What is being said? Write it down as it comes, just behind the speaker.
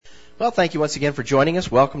Well, thank you once again for joining us.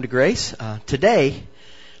 Welcome to Grace. Today,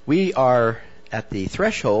 we are at the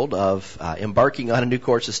threshold of embarking on a new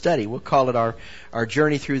course of study. We'll call it our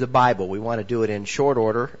journey through the Bible. We want to do it in short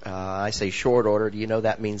order. I say short order. Do you know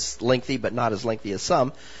that means lengthy, but not as lengthy as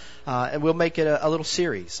some? And we'll make it a little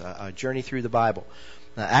series, a journey through the Bible.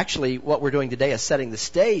 Actually, what we're doing today is setting the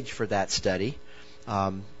stage for that study.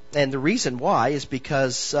 And the reason why is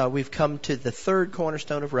because we've come to the third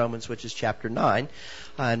cornerstone of Romans, which is chapter 9,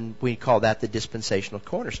 and we call that the dispensational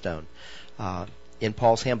cornerstone in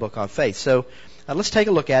Paul's Handbook on Faith. So let's take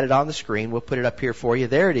a look at it on the screen. We'll put it up here for you.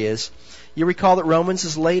 There it is. You recall that Romans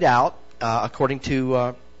is laid out according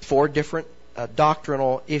to four different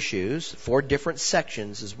doctrinal issues, four different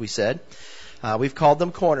sections, as we said. We've called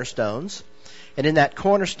them cornerstones. And in that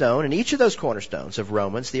cornerstone, in each of those cornerstones of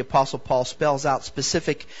Romans, the Apostle Paul spells out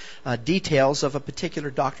specific details of a particular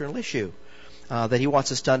doctrinal issue that he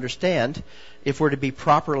wants us to understand if we're to be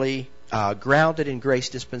properly grounded in grace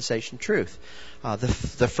dispensation truth.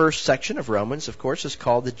 The first section of Romans, of course, is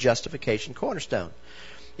called the justification cornerstone.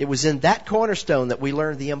 It was in that cornerstone that we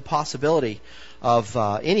learned the impossibility of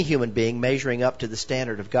any human being measuring up to the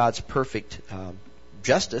standard of God's perfect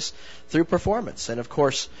justice through performance. And of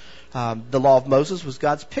course, the law of Moses was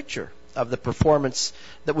God's picture of the performance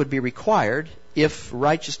that would be required if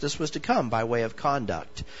righteousness was to come by way of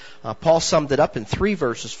conduct. Paul summed it up in 3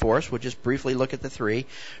 verses for us. We'll just briefly look at the 3.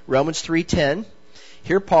 Romans 3:10.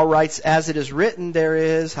 Here Paul writes, "As it is written, there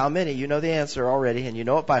is," how many? You know the answer already, and you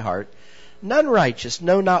know it by heart. "None righteous,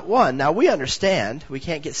 no, not one." Now we understand, we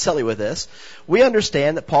can't get silly with this, we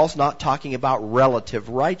understand that Paul's not talking about relative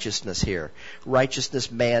righteousness here. Righteousness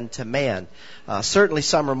man to man. Certainly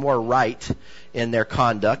some are more right in their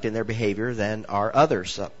conduct, in their behavior, than are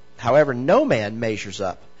others. However, no man measures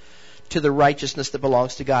up to the righteousness that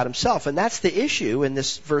belongs to God himself. And that's the issue in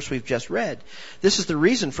this verse we've just read. This is the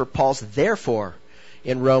reason for Paul's therefore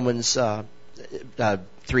in Romans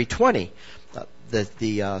 3:20.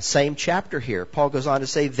 The same chapter here. Paul goes on to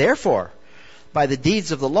say, therefore, by the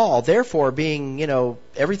deeds of the law, therefore being,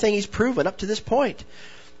 everything he's proven up to this point,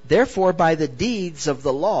 therefore by the deeds of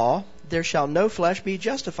the law, there shall no flesh be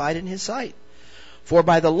justified in his sight. For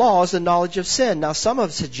by the law is the knowledge of sin. Now some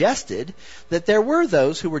have suggested that there were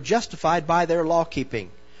those who were justified by their law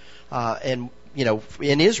keeping. In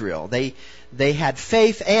Israel, they had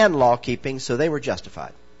faith and law keeping, so they were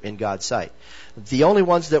justified in God's sight. The only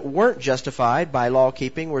ones that weren't justified by law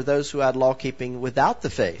keeping were those who had law keeping without the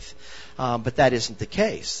faith. But that isn't the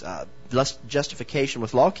case. Justification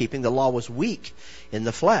with law keeping, the law was weak in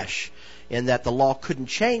the flesh, in that the law couldn't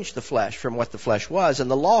change the flesh from what the flesh was,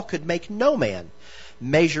 and the law could make no man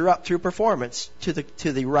measure up through performance to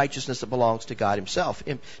the righteousness that belongs to God himself.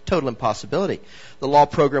 Total impossibility. The law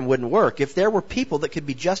program wouldn't work. If there were people that could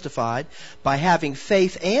be justified by having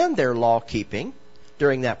faith and their law keeping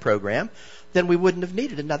during that program, then we wouldn't have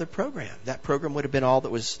needed another program. That program would have been all that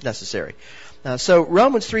was necessary. So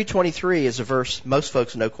Romans 3:23 is a verse most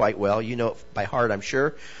folks know quite well. You know it by heart, I'm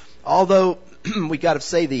sure. Although we got to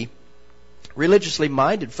say the religiously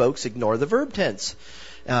minded folks ignore the verb tense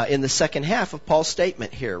in the second half of Paul's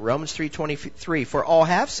statement here. Romans 3:23, for all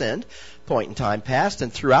have sinned, point in time past,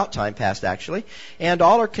 and throughout time past actually, and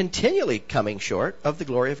all are continually coming short of the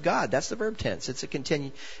glory of God. That's the verb tense. It's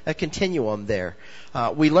a continuum there.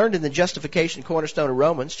 We learned in the justification cornerstone of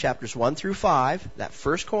Romans, chapters 1 through 5, that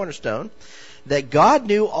first cornerstone, that God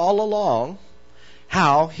knew all along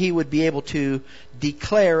how he would be able to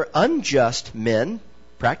declare unjust men,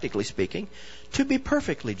 practically speaking, to be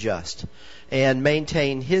perfectly just and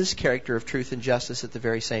maintain his character of truth and justice at the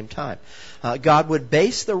very same time. God would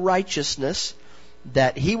base the righteousness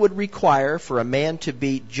that he would require for a man to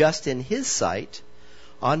be just in his sight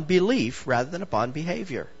on belief rather than upon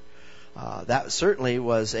behavior. That certainly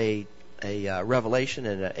was a revelation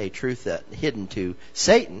and a truth that hidden to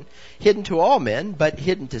Satan, hidden to all men, but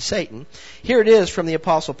hidden to Satan. Here it is from the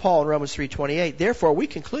Apostle Paul in Romans 3:28. Therefore we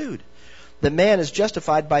conclude the man is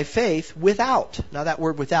justified by faith without. Now that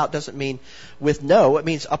word without doesn't mean with no. It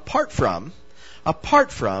means apart from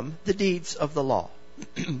the deeds of the law.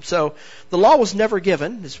 So the law was never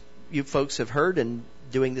given, as you folks have heard in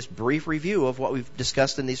doing this brief review of what we've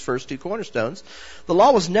discussed in these first two cornerstones. The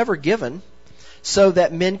law was never given so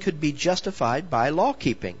that men could be justified by law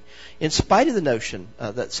keeping, in spite of the notion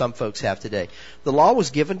that some folks have today. The law was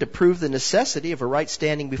given to prove the necessity of a right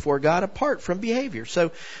standing before God apart from behavior. So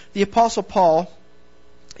the Apostle Paul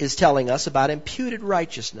is telling us about imputed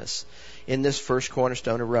righteousness in this first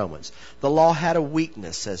cornerstone of Romans. The law had a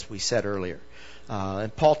weakness, as we said earlier.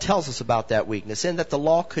 And Paul tells us about that weakness, in that the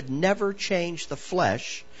law could never change the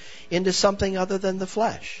flesh into something other than the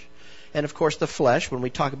flesh. And of course the flesh, when we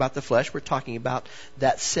talk about the flesh, we're talking about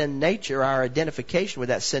that sin nature, our identification with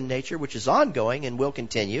that sin nature, which is ongoing and will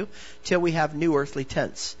continue till we have new earthly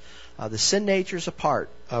tents. The sin nature is a part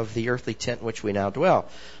of the earthly tent in which we now dwell.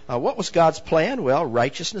 What was God's plan? Well,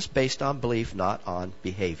 righteousness based on belief, not on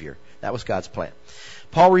behavior. That was God's plan.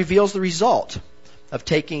 Paul reveals the result of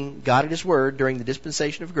taking God at His word during the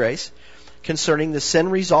dispensation of grace concerning the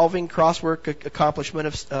sin-resolving crosswork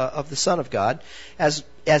accomplishment of the Son of God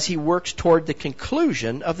as He works toward the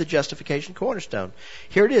conclusion of the justification cornerstone.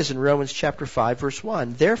 Here it is in Romans chapter 5, verse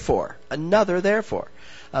 1. Therefore, another therefore.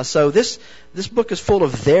 So this book is full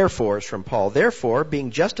of therefores from Paul. Therefore,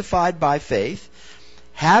 being justified by faith,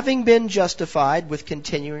 having been justified with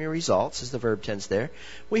continuing results, is the verb tense there,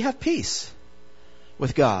 we have peace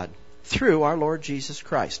with God through our Lord Jesus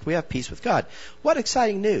Christ. We have peace with God. What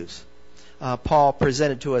exciting news Paul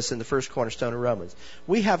presented to us in the first cornerstone of Romans.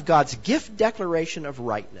 We have God's gift declaration of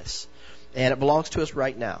rightness, and it belongs to us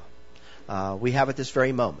right now. We have it this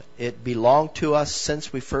very moment. It belonged to us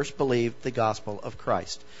since we first believed the gospel of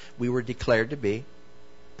Christ. We were declared to be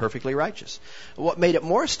perfectly righteous. What made it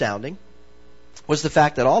more astounding was the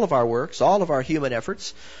fact that all of our works, all of our human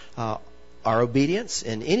efforts, our obedience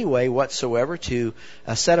in any way whatsoever to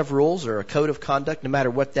a set of rules or a code of conduct, no matter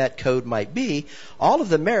what that code might be, all of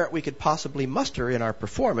the merit we could possibly muster in our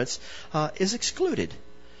performance is excluded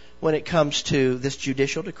when it comes to this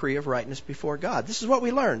judicial decree of rightness before God. This is what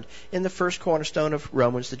we learned in the first cornerstone of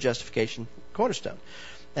Romans, the justification cornerstone.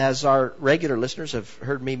 As our regular listeners have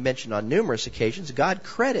heard me mention on numerous occasions, God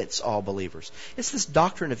credits all believers. It's this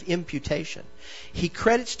doctrine of imputation. He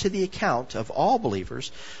credits to the account of all believers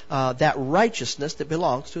that righteousness that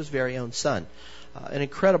belongs to His very own Son. An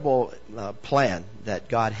incredible plan that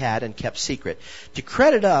God had and kept secret. To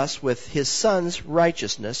credit us with His Son's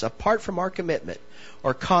righteousness apart from our commitment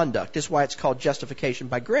or conduct is why it's called justification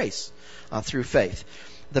by grace through faith.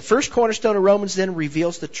 The first cornerstone of Romans then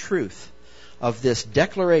reveals the truth of this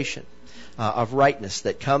declaration of rightness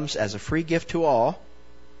that comes as a free gift to all,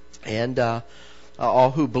 and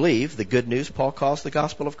all who believe. The good news Paul calls the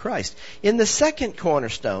gospel of Christ. In the second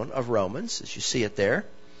cornerstone of Romans, as you see it there,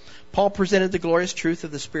 Paul presented the glorious truth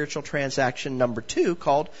of the spiritual transaction number 2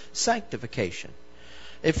 called sanctification.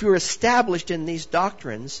 If you're established in these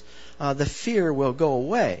doctrines, the fear will go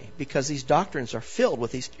away because these doctrines are filled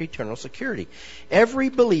with eternal security. Every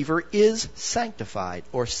believer is sanctified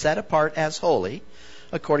or set apart as holy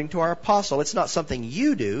according to our apostle. It's not something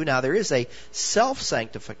you do. Now, there is a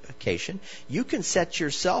self-sanctification. You can set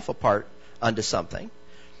yourself apart unto something,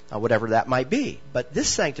 whatever that might be. But this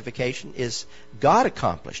sanctification is God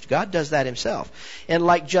accomplished. God does that Himself. And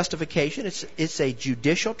like justification, it's a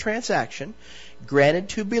judicial transaction granted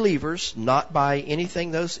to believers, not by anything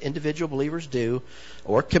those individual believers do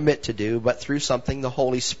or commit to do, but through something the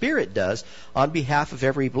Holy Spirit does on behalf of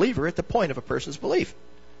every believer at the point of a person's belief.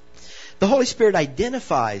 The Holy Spirit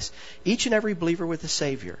identifies each and every believer with the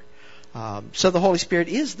Savior. So the Holy Spirit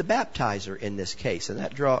is the baptizer in this case, and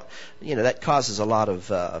that causes a lot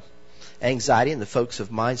of anxiety in the folks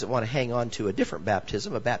of minds that want to hang on to a different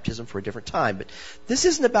baptism, a baptism for a different time. But this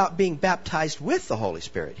isn't about being baptized with the Holy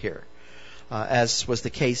Spirit here, as was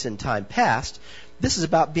the case in time past. This is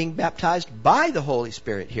about being baptized by the Holy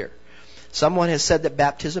Spirit here. Someone has said that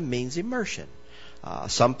baptism means immersion.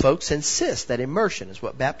 Some folks insist that immersion is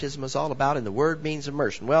what baptism is all about, and the word means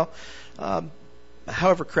immersion. Well,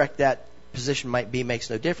 however correct that position might be makes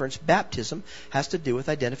no difference. Baptism has to do with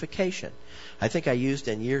identification. I think I used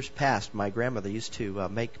in years past, my grandmother used to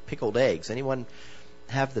make pickled eggs. Anyone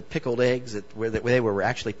have the pickled eggs where they were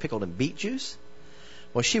actually pickled in beet juice?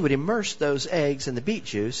 Well, she would immerse those eggs in the beet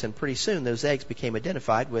juice, and pretty soon those eggs became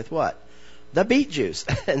identified with what? The beet juice.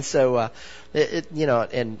 And so,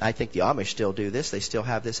 and I think the Amish still do this. They still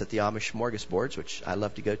have this at the Amish smorgasbords, which I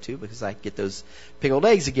love to go to because I get those pickled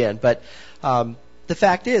eggs again. But the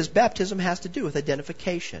fact is, baptism has to do with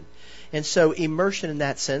identification. And so immersion in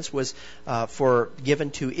that sense was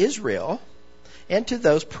given to Israel and to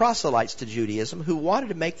those proselytes to Judaism who wanted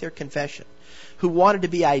to make their confession, who wanted to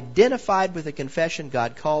be identified with the confession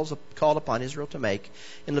God called upon Israel to make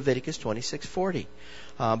in Leviticus 26:40.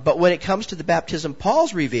 But when it comes to the baptism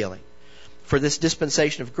Paul's revealing for this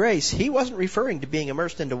dispensation of grace, he wasn't referring to being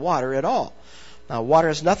immersed into water at all. Now, water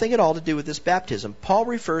has nothing at all to do with this baptism. Paul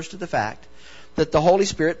refers to the fact that the Holy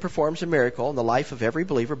Spirit performs a miracle in the life of every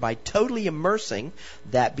believer by totally immersing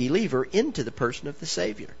that believer into the person of the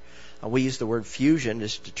Savior. We use the word fusion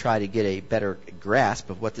just to try to get a better grasp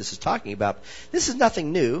of what this is talking about. This is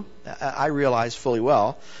nothing new, I realize fully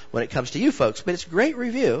well, when it comes to you folks, but it's great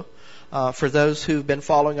review for those who've been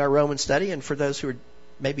following our Roman study and for those who are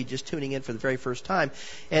maybe just tuning in for the very first time.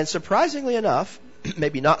 And surprisingly enough,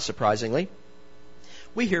 maybe not surprisingly,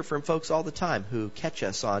 we hear from folks all the time who catch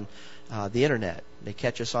us on the internet. They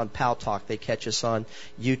catch us on Pal Talk. They catch us on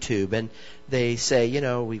YouTube. And they say,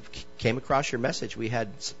 we came across your message. We had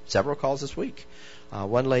several calls this week.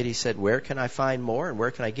 One lady said, where can I find more and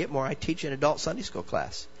where can I get more? I teach an adult Sunday school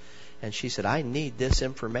class. And she said, I need this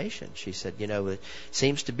information. She said, it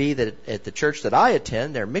seems to be that at the church that I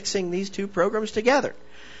attend, they're mixing these two programs together.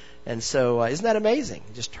 And so isn't that amazing?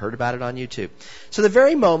 Just heard about it on YouTube. So the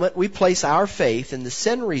very moment we place our faith in the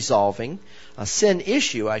sin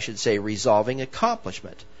issue, resolving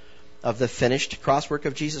accomplishment of the finished crosswork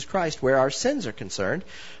of Jesus Christ where our sins are concerned,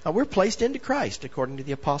 we're placed into Christ, according to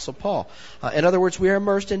the Apostle Paul. In other words, we are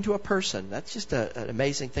immersed into a person. That's just an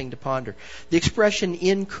amazing thing to ponder. The expression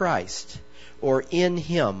in Christ or in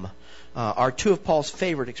Him are two of Paul's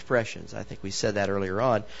favorite expressions. I think we said that earlier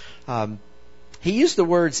on. He used the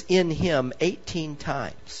words in Him 18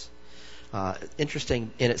 times. Interesting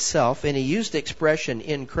in itself. And he used the expression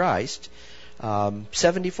in Christ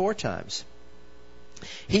 74 times.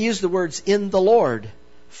 He used the words in the Lord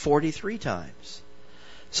 43 times.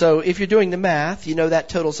 So if you're doing the math, that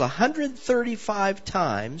totals 135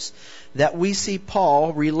 times that we see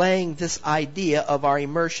Paul relaying this idea of our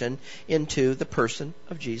immersion into the person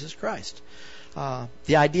of Jesus Christ.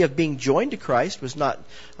 The idea of being joined to Christ was not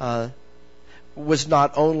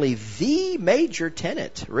only the major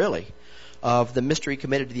tenet, really, of the mystery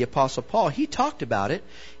committed to the Apostle Paul. He talked about it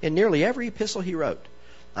in nearly every epistle he wrote.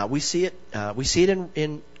 We see it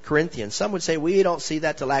in Corinthians. Some would say we don't see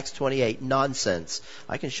that till Acts 28. Nonsense.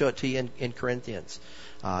 I can show it to you in Corinthians.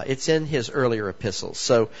 It's in his earlier epistles.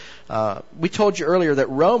 So we told you earlier that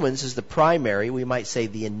Romans is the primary, we might say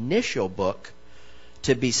the initial book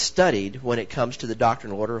to be studied when it comes to the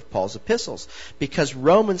doctrinal order of Paul's epistles, because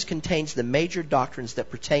Romans contains the major doctrines that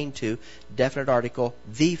pertain to, definite article,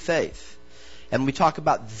 the faith. And when we talk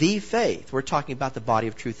about the faith, we're talking about the body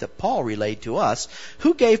of truth that Paul relayed to us.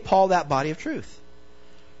 Who gave Paul that body of truth?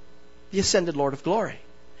 The ascended Lord of glory.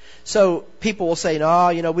 So people will say,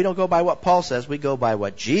 no, we don't go by what Paul says. We go by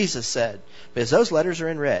what Jesus said, because those letters are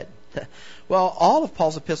in red. Well, all of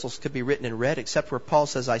Paul's epistles could be written in red, except where Paul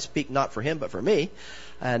says, I speak not for him, but for me.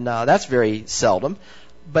 And that's very seldom.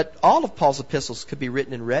 But all of Paul's epistles could be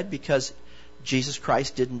written in red because Jesus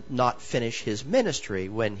Christ did not finish his ministry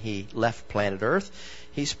when he left planet Earth.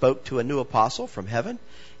 He spoke to a new apostle from heaven,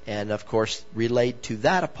 and of course relayed to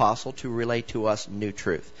that apostle to relay to us new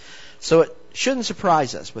truth. So it shouldn't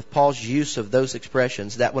surprise us with Paul's use of those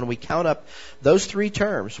expressions that when we count up those three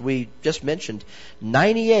terms we just mentioned,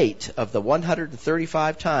 98 of the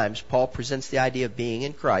 135 times Paul presents the idea of being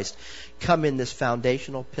in Christ come in this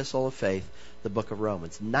foundational epistle of faith, the book of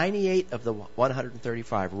Romans. 98 of the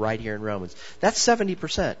 135 right here in Romans. That's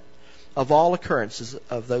 70% of all occurrences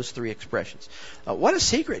of those three expressions. What a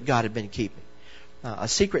secret God had been keeping. A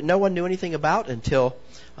secret no one knew anything about until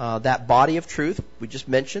that body of truth we just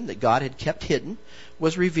mentioned that God had kept hidden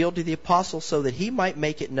was revealed to the apostle so that he might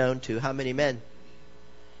make it known to how many men?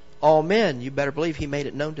 All men. You better believe he made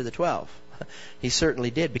it known to the 12. He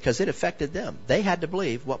certainly did, because it affected them. They had to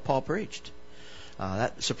believe what Paul preached.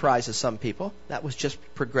 That surprises some people. That was just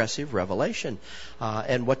progressive revelation.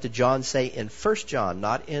 And what did John say in 1 John,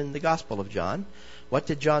 not in the Gospel of John? What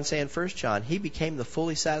did John say in 1 John? He became the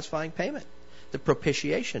fully satisfying payment, the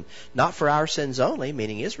propitiation, not for our sins only,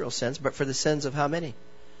 meaning Israel's sins, but for the sins of how many?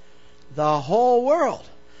 The whole world.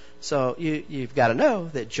 So you've got to know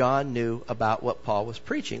that John knew about what Paul was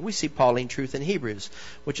preaching. We see Pauline truth in Hebrews,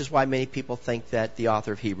 which is why many people think that the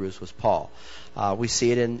author of Hebrews was Paul. We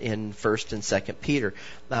see it in 1st and 2nd Peter.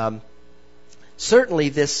 Certainly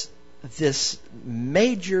this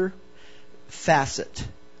major facet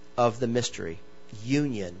of the mystery,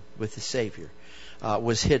 union with the Savior,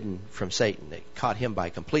 was hidden from Satan. It caught him by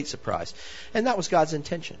complete surprise. And that was God's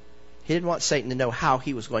intention. He didn't want Satan to know how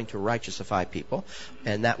he was going to righteousify people,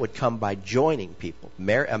 and that would come by joining people.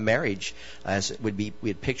 A marriage, as it would be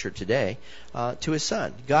we'd picture today, to his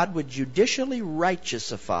son. God would judicially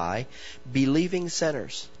righteousify believing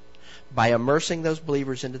sinners by immersing those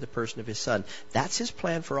believers into the person of his son. That's his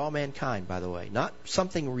plan for all mankind, by the way, not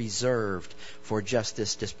something reserved for just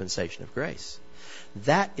this dispensation of grace.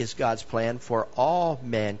 That is God's plan for all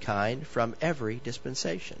mankind from every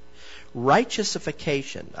dispensation.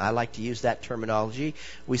 Righteousification, I like to use that terminology.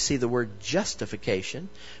 We see the word justification,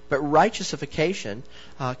 but righteousification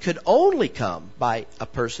could only come by a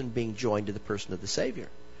person being joined to the person of the Savior.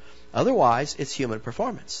 Otherwise, it's human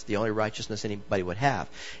performance, the only righteousness anybody would have.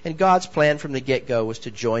 And God's plan from the get-go was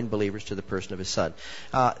to join believers to the person of his Son.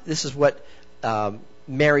 This is what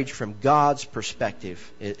marriage from God's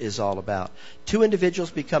perspective is all about. Two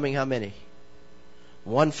individuals becoming how many?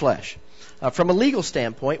 One flesh. From a legal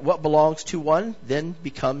standpoint, what belongs to one then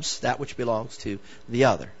becomes that which belongs to the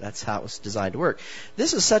other. That's how it was designed to work.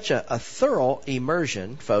 This is such a thorough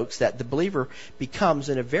immersion, folks, that the believer becomes,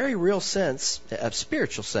 in a very real sense, a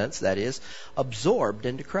spiritual sense, that is, absorbed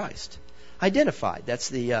into Christ. Identified. That's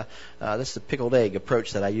the pickled egg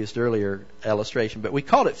approach that I used earlier illustration. But we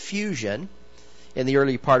called it fusion in the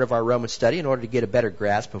early part of our Roman study in order to get a better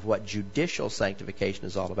grasp of what judicial sanctification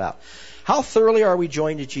is all about. How thoroughly are we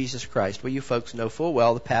joined to Jesus Christ? Well, you folks know full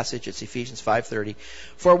well the passage. It's Ephesians 5:30.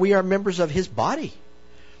 For we are members of His body,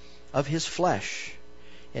 of His flesh,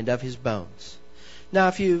 and of His bones. Now,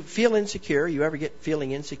 if you feel insecure, you ever get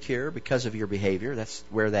feeling insecure because of your behavior, that's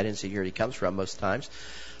where that insecurity comes from most times,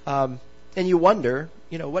 and you wonder,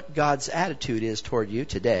 what God's attitude is toward you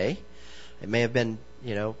today. It may have been,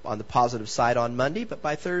 on the positive side on Monday, but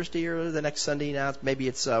by Thursday or the next Sunday now, maybe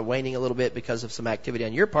it's waning a little bit because of some activity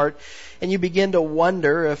on your part, and you begin to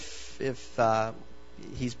wonder if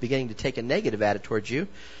He's beginning to take a negative attitude towards you.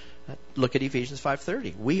 Look at Ephesians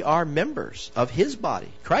 5:30. We are members of His body,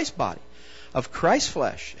 Christ's body, of Christ's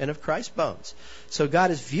flesh, and of Christ's bones. So God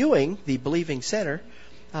is viewing the believing sinner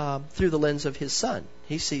through the lens of His Son.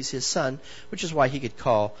 He sees His Son, which is why He could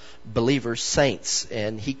call believers saints.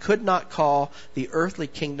 And He could not call the earthly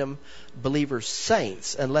kingdom believers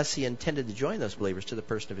saints unless He intended to join those believers to the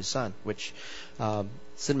person of His Son, which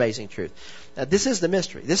is an amazing truth. This is the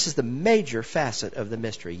mystery. This is the major facet of the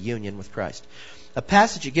mystery, union with Christ. A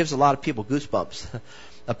passage that gives a lot of people goosebumps,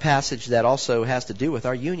 a passage that also has to do with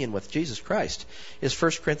our union with Jesus Christ, is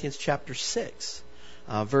 1 Corinthians chapter 6.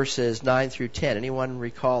 Verses 9 through 10. Anyone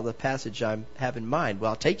recall the passage I have in mind? Well,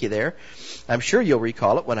 I'll take you there. I'm sure you'll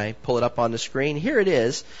recall it when I pull it up on the screen. Here it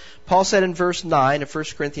is. Paul said in verse 9 of 1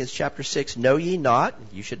 Corinthians chapter 6, Know ye not,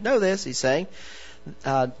 you should know this, he's saying,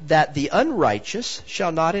 that the unrighteous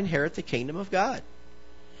shall not inherit the kingdom of God.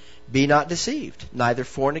 Be not deceived, neither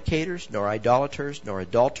fornicators, nor idolaters, nor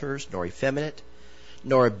adulterers, nor effeminate,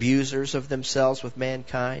 nor abusers of themselves with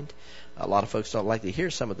mankind. A lot of folks don't like to hear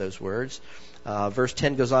some of those words. Verse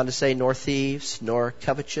 10 goes on to say, nor thieves, nor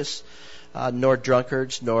covetous, nor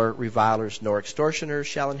drunkards, nor revilers, nor extortioners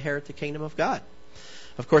shall inherit the kingdom of God.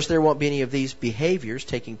 Of course, there won't be any of these behaviors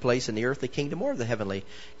taking place in the earthly kingdom or the heavenly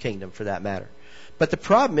kingdom for that matter. But the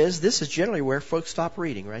problem is, this is generally where folks stop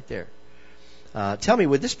reading right there. Tell me,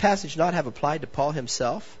 would this passage not have applied to Paul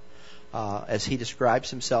himself as he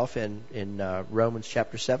describes himself in Romans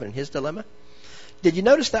chapter 7 in his dilemma? Did you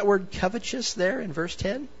notice that word covetous there in verse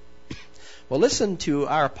 10? Well, listen to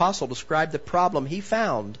our apostle describe the problem he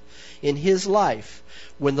found in his life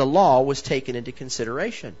when the law was taken into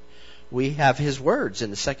consideration. We have his words in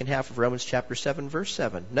the second half of Romans chapter 7, verse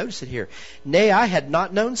 7. Notice it here. Nay, I had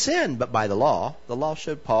not known sin, but by the law. The law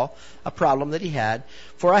showed Paul a problem that he had.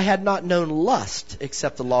 For I had not known lust,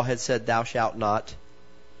 except the law had said, Thou shalt not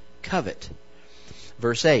covet.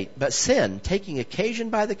 Verse 8, But sin, taking occasion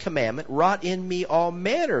by the commandment, wrought in me all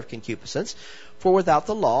manner of concupiscence, for without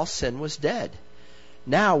the law sin was dead.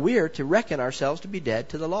 Now we are to reckon ourselves to be dead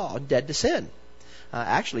to the law, dead to sin.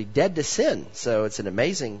 Actually, dead to sin. So it's an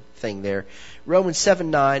amazing thing there. Romans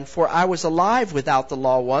 7:9, For I was alive without the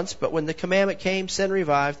law once, but when the commandment came, sin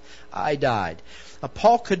revived, I died.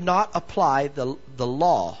 Paul could not apply the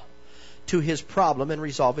law to his problem and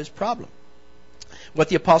resolve his problem. What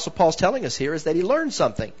the Apostle Paul's telling us here is that he learned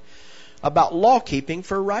something about law keeping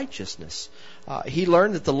for righteousness. He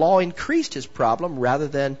learned that the law increased his problem rather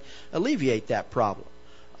than alleviate that problem.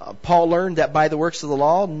 Paul learned that by the works of the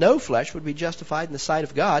law, no flesh would be justified in the sight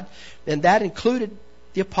of God, and that included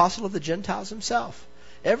the apostle of the Gentiles himself.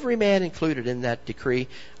 Every man included in that decree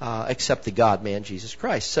except the God-man, Jesus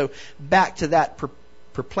Christ. So back to that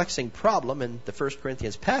perplexing problem in the 1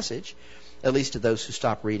 Corinthians passage, at least to those who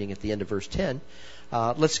stop reading at the end of verse 10.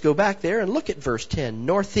 Let's go back there and look at verse 10.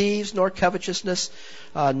 Nor thieves, nor covetousness,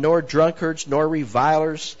 nor drunkards, nor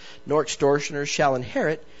revilers, nor extortioners shall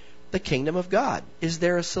inherit the kingdom of God. Is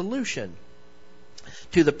there a solution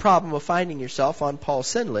to the problem of finding yourself on Paul's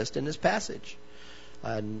sin list in this passage?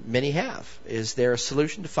 Many have. Is there a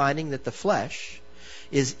solution to finding that the flesh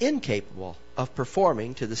is incapable of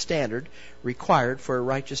performing to the standard required for a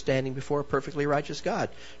righteous standing before a perfectly righteous God?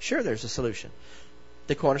 Sure, there's a solution.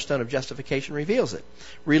 The cornerstone of justification reveals it.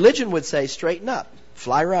 Religion would say, straighten up,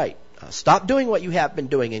 fly right, stop doing what you have been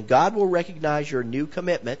doing, and God will recognize your new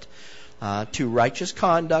commitment to righteous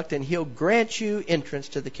conduct, and He'll grant you entrance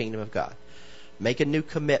to the kingdom of God. Make a new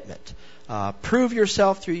commitment. Prove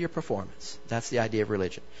yourself through your performance. That's the idea of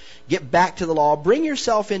religion. Get back to the law. Bring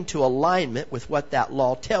yourself into alignment with what that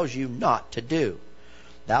law tells you not to do.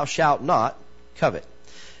 Thou shalt not covet.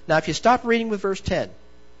 Now, if you stop reading with verse 10,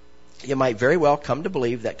 you might very well come to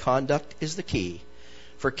believe that conduct is the key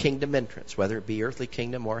for kingdom entrance, whether it be earthly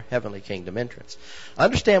kingdom or heavenly kingdom entrance.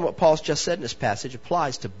 Understand what Paul's just said in this passage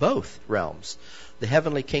applies to both realms, the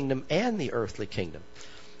heavenly kingdom and the earthly kingdom.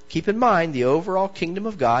 Keep in mind, the overall kingdom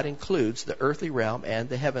of God includes the earthly realm and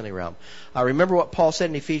the heavenly realm. Remember what Paul said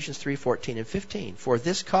in Ephesians 3:14 and 15. For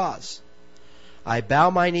this cause I bow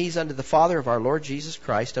my knees unto the Father of our Lord Jesus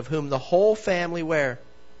Christ, of whom the whole family where?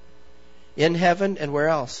 In heaven and where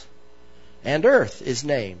else? And earth is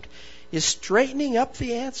named, is straightening up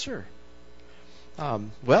the answer.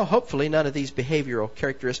 Well, hopefully none of these behavioral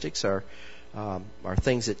characteristics are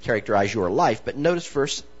things that characterize your life. But notice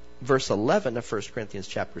verse 11 of 1 Corinthians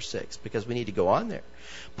chapter 6, because we need to go on there.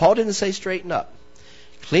 Paul didn't say straighten up.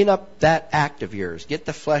 Clean up that act of yours. Get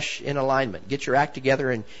the flesh in alignment. Get your act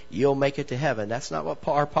together and you'll make it to heaven. That's not what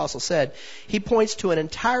our apostle said. He points to an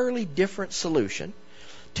entirely different solution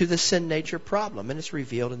to the sin nature problem, and it's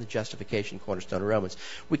revealed in the justification cornerstone of Romans.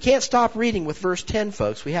 We can't stop reading with verse 10,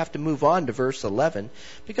 folks. We have to move on to verse 11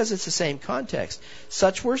 because it's the same context.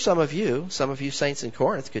 Such were some of you saints in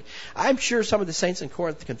Corinth. I'm sure some of the saints in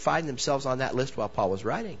Corinth could find themselves on that list while Paul was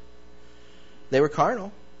writing. They were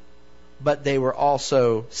carnal, but they were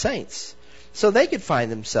also saints. So they could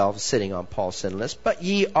find themselves sitting on Paul's sin list. But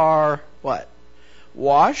ye are what?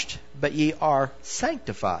 Washed, but ye are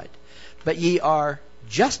sanctified. But ye are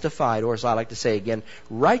justified, or as I like to say again,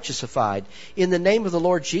 righteousified in the name of the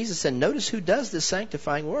Lord Jesus. And notice who does this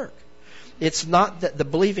sanctifying work. It's not the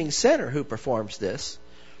believing sinner who performs this.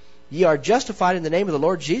 Ye are justified in the name of the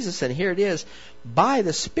Lord Jesus, and here it is, by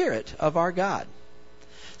the Spirit of our God.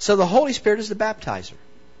 So the Holy Spirit is the baptizer.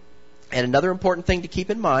 And another important thing to keep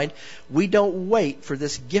in mind, we don't wait for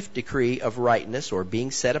this gift decree of rightness or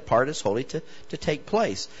being set apart as holy to take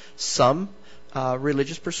place. Some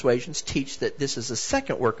religious persuasions teach that this is a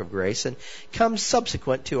second work of grace and comes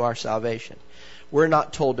subsequent to our salvation. We're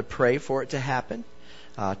not told to pray for it to happen,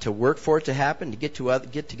 to work for it to happen, to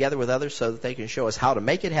get together with others so that they can show us how to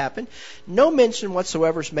make it happen. No mention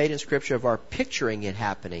whatsoever is made in Scripture of our picturing it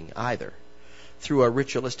happening either, through a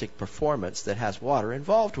ritualistic performance that has water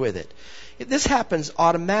involved with it. This happens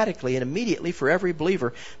automatically and immediately for every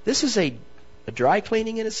believer. This is a dry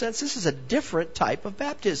cleaning in a sense. This is a different type of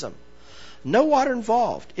baptism. No water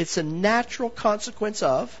involved. It's a natural consequence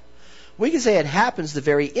of, we can say it happens the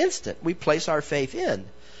very instant we place our faith in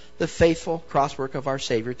the faithful crosswork of our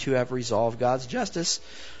Savior to have resolved God's justice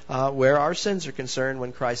where our sins are concerned,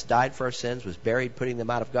 when Christ died for our sins, was buried, putting them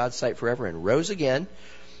out of God's sight forever, and rose again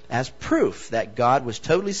as proof that God was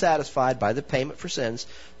totally satisfied by the payment for sins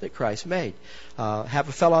that Christ made. Have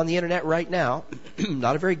a fellow on the internet right now,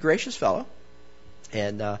 not a very gracious fellow,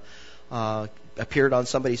 and appeared on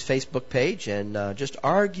somebody's Facebook page and just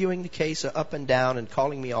arguing the case up and down and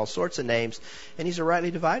calling me all sorts of names, and he's a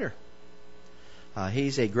rightly divider.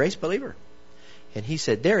 He's a grace believer. And he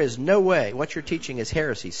said, there is no way what you're teaching is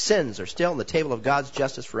heresy. Sins are still on the table of God's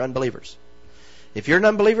justice for unbelievers. If you're an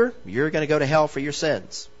unbeliever, you're going to go to hell for your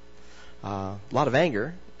sins. A lot of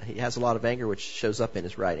anger. He has a lot of anger, which shows up in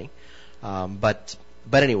his writing. But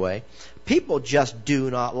anyway, people just do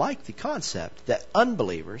not like the concept that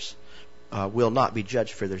unbelievers will not be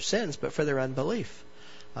judged for their sins, but for their unbelief.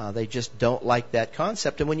 They just don't like that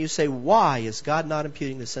concept. And when you say, why is God not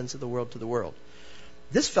imputing the sins of the world to the world?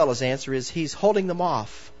 This fellow's answer is he's holding them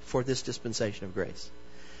off for this dispensation of grace.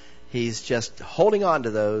 He's just holding on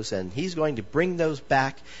to those, and he's going to bring those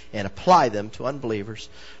back and apply them to unbelievers.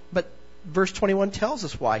 But verse 21 tells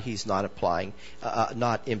us why he's not applying,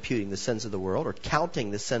 not imputing the sins of the world or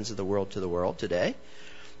counting the sins of the world to the world today.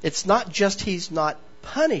 It's not just he's not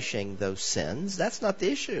punishing those sins. That's not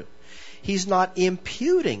the issue. He's not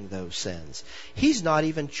imputing those sins. He's not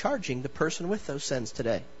even charging the person with those sins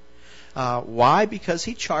today. Why? Because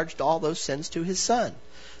he charged all those sins to his Son.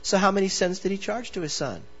 So how many sins did he charge to his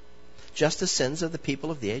Son? Just the sins of the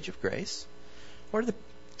people of the age of grace? Or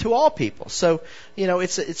to all people? So,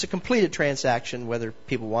 it's a completed transaction, whether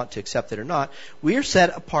people want to accept it or not. We are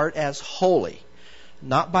set apart as holy,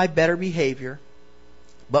 not by better behavior,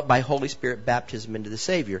 but by Holy Spirit baptism into the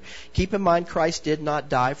Savior. Keep in mind, Christ did not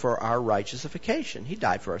die for our righteousification. He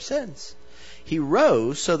died for our sins. He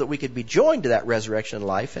rose so that we could be joined to that resurrection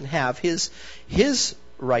life and have His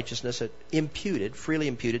righteousness freely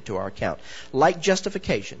imputed to our account. Like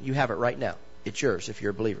justification, you have it right now. It's yours if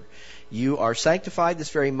you're a believer. You are sanctified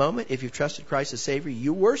this very moment. If you've trusted Christ as Savior,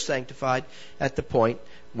 you were sanctified at the point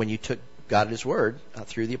when you took God at His word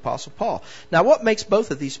through the Apostle Paul. Now, what makes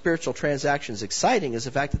both of these spiritual transactions exciting is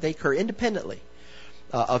the fact that they occur independently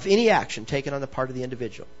of any action taken on the part of the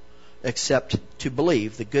individual. except to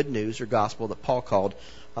believe the good news or gospel that Paul called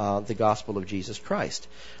the gospel of Jesus Christ.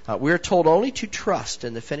 We are told only to trust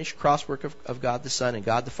in the finished crosswork of God the Son and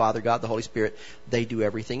God the Father, God the Holy Spirit. They do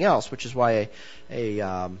everything else, which is why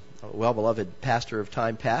a well-beloved pastor of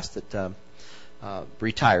time past that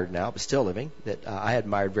retired now, but still living, that I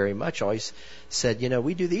admired very much, always said,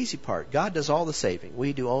 we do the easy part. God does all the saving.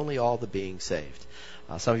 We do only all the being saved.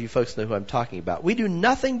 Some of you folks know who I'm talking about. We do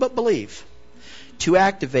nothing but believe to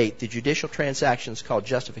activate the judicial transactions called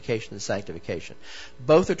justification and sanctification.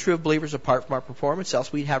 Both are true of believers apart from our performance,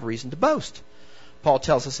 else we'd have reason to boast. Paul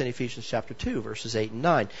tells us in Ephesians chapter 2, verses 8 and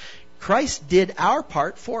 9. Christ did our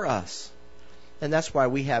part for us. And that's why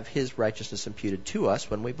we have his righteousness imputed to us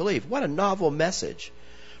when we believe. What a novel message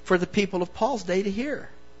for the people of Paul's day to hear.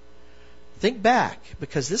 Think back,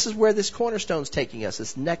 because this is where this cornerstone is taking us,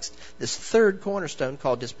 this third cornerstone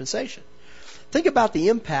called dispensation. Think about the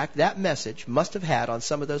impact that message must have had on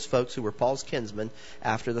some of those folks who were Paul's kinsmen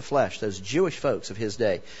after the flesh, those Jewish folks of his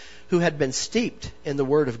day, who had been steeped in the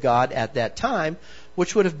Word of God at that time,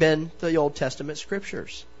 which would have been the Old Testament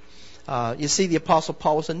Scriptures. You see, the Apostle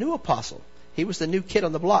Paul was a new apostle. He was the new kid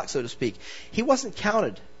on the block, so to speak. He wasn't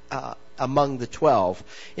counted among the 12.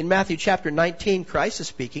 In Matthew chapter 19, Christ is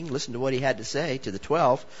speaking. Listen to what he had to say to the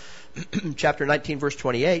 12. Chapter 19, verse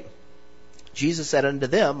 28. Jesus said unto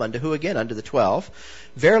them, unto who again? Unto the 12.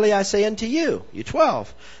 Verily I say unto you, you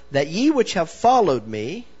 12, that ye which have followed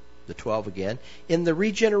me, the 12 again, in the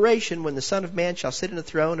regeneration when the Son of Man shall sit in the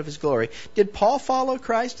throne of his glory. Did Paul follow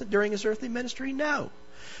Christ during his earthly ministry? No.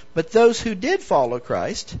 But those who did follow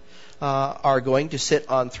Christ are going to sit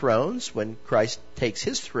on thrones when Christ takes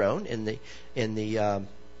his throne in the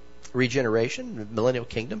regeneration, the millennial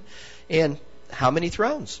kingdom. And how many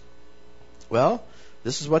thrones? Well,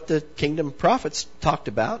 this is what the kingdom prophets talked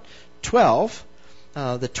about. 12.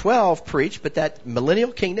 The 12 preached, but that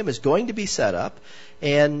millennial kingdom is going to be set up.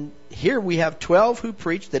 And here we have 12 who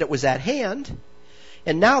preached that it was at hand.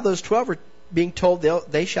 And now those 12 are being told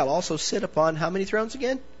they shall also sit upon how many thrones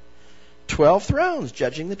again? 12 thrones,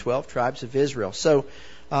 judging the 12 tribes of Israel. So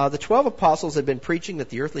the 12 apostles had been preaching that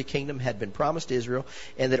the earthly kingdom had been promised to Israel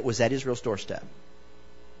and that it was at Israel's doorstep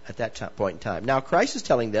at that point in time. Now Christ is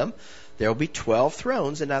telling them there will be 12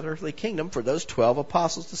 thrones in that earthly kingdom for those 12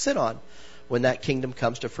 apostles to sit on when that kingdom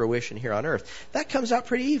comes to fruition here on earth. That comes out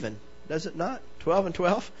pretty even, does it not? 12 and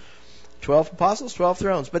 12. 12 apostles, 12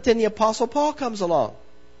 thrones. But then the apostle Paul comes along.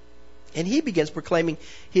 And he begins proclaiming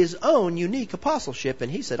his own unique apostleship.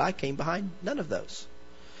 And he said, I came behind none of those.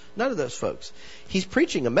 None of those folks. He's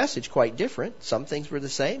preaching a message quite different. Some things were the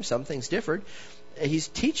same, some things differed. He's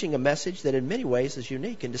teaching a message that in many ways is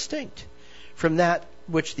unique and distinct from that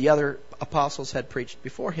which the other apostles had preached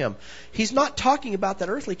before him. He's not talking about that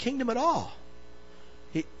earthly kingdom at all.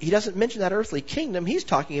 He doesn't mention that earthly kingdom. He's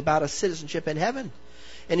talking about a citizenship in heaven.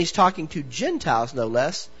 And he's talking to Gentiles, no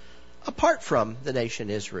less, apart from the nation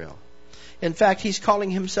Israel. In fact, he's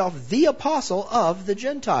calling himself the apostle of the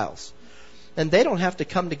Gentiles. And they don't have to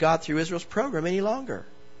come to God through Israel's program any longer.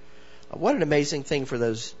 What an amazing thing for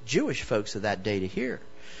those Jewish folks of that day to hear.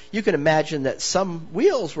 You can imagine that some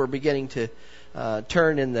wheels were beginning to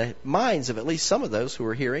turn in the minds of at least some of those who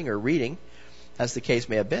were hearing or reading, as the case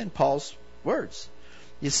may have been, Paul's words.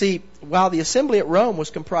 You see, while the assembly at Rome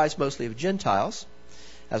was comprised mostly of Gentiles,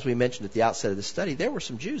 as we mentioned at the outset of the study, there were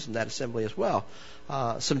some Jews in that assembly as well.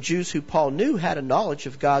 Some Jews who Paul knew had a knowledge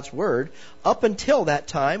of God's Word up until that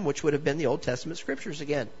time, which would have been the Old Testament Scriptures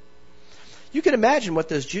again. You can imagine what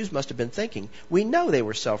those Jews must have been thinking. We know they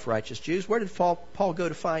were self-righteous Jews. Where did Paul go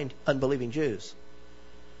to find unbelieving Jews?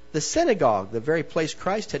 The synagogue, the very place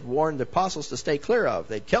Christ had warned the apostles to stay clear of.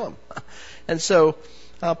 They'd kill him. And so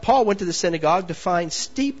Paul went to the synagogue to find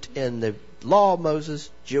steeped in the law of Moses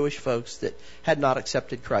Jewish folks that had not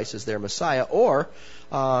accepted Christ as their Messiah or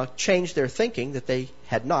changed their thinking that they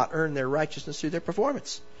had not earned their righteousness through their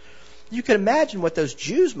performance. You can imagine what those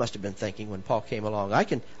Jews must have been thinking when Paul came along. I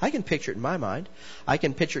can picture it in my mind. I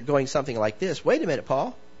can picture it going something like this. Wait a minute,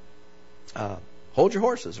 Paul. Hold your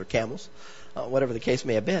horses or camels, whatever the case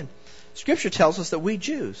may have been. Scripture tells us that we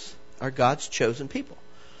Jews are God's chosen people.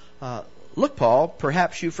 Look, Paul,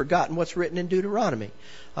 perhaps you've forgotten what's written in Deuteronomy.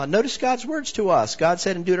 Notice God's words to us. God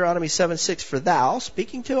said in Deuteronomy 7:6, For thou,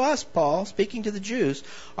 speaking to us, Paul, speaking to the Jews,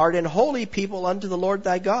 art an holy people unto the Lord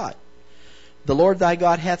thy God. The Lord thy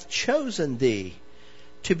God hath chosen thee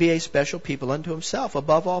to be a special people unto himself,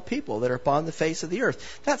 above all people that are upon the face of the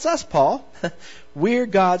earth. That's us, Paul. We're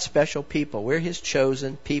God's special people. We're his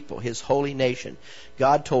chosen people, his holy nation.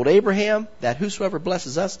 God told Abraham that whosoever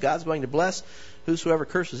blesses us, God's going to bless. Whosoever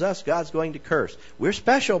curses us, God's going to curse. We're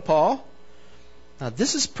special, Paul. Now,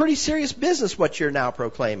 this is pretty serious business, what you're now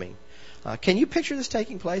proclaiming. Can you picture this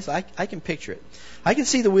taking place? I can picture it. I can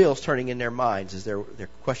see the wheels turning in their minds as they're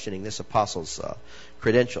questioning this apostle's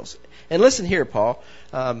credentials. And listen here, Paul.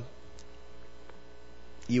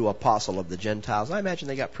 You apostle of the Gentiles. I imagine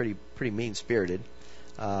they got pretty mean-spirited.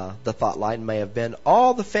 The thought line may have been,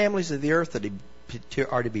 all the families of the earth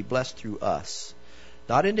are to be blessed through us.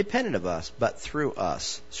 Not independent of us, but through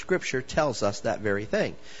us. Scripture tells us that very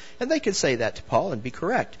thing. And they could say that to Paul and be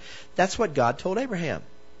correct. That's what God told Abraham.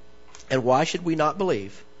 And why should we not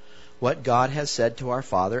believe what God has said to our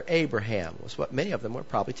father Abraham? Was what many of them were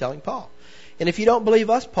probably telling Paul. And if you don't believe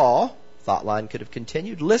us, Paul, thought line could have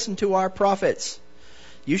continued, listen to our prophets.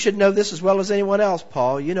 You should know this as well as anyone else,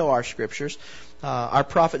 Paul. You know our scriptures. Our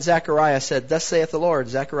prophet Zechariah said, thus saith the Lord,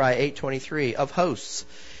 Zechariah 8:23, of hosts.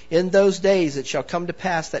 In those days it shall come to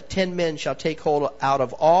pass that 10 men shall take hold out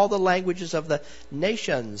of all the languages of the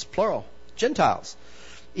nations, plural, Gentiles,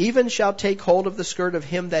 even shall take hold of the skirt of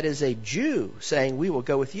him that is a Jew, saying, we will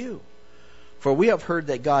go with you. For we have heard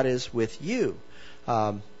that God is with you.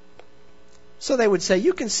 So they would say,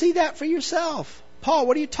 you can see that for yourself. Paul,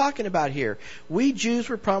 what are you talking about here? We Jews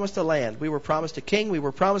were promised a land. We were promised a king. We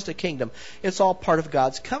were promised a kingdom. It's all part of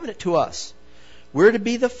God's covenant to us. We're to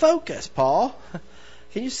be the focus, Paul.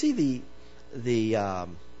 Can you see the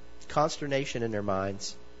consternation in their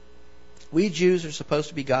minds? We Jews are supposed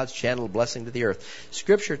to be God's channel of blessing to the earth.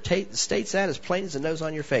 Scripture states that as plain as the nose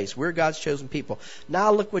on your face. We're God's chosen people.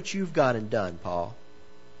 Now look what you've gone and done, Paul.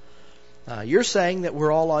 You're saying that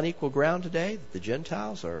we're all on equal ground today, that the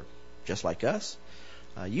Gentiles are just like us.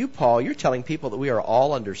 You, Paul, you're telling people that we are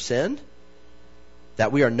all under sin,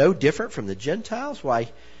 that we are no different from the Gentiles. Why,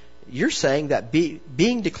 you're saying that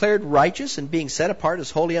being declared righteous and being set apart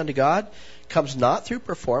as holy unto God comes not through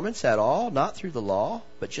performance at all, not through the law,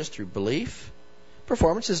 but just through belief.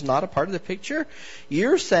 Performance is not a part of the picture.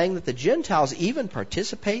 You're saying that the Gentiles even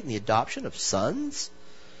participate in the adoption of sons.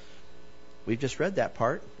 We've just read that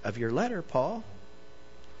part of your letter, Paul.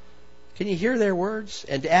 Can you hear their words?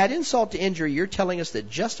 And to add insult to injury, you're telling us that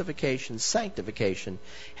justification, sanctification,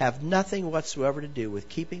 have nothing whatsoever to do with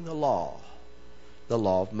keeping the law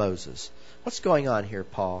of Moses. What's going on here,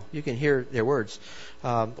 Paul? You can hear their words.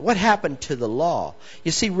 What happened to the law?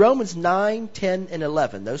 You see, Romans 9, 10, and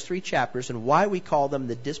 11, those 3 chapters, and why we call them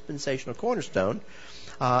the dispensational cornerstone,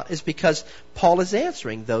 is because Paul is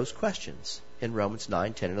answering those questions in Romans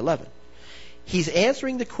 9, 10, and 11. He's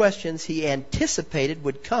answering the questions he anticipated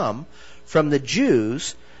would come from the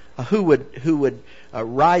Jews who would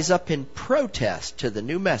rise up in protest to the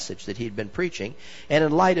new message that he'd been preaching, and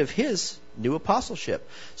in light of his new apostleship.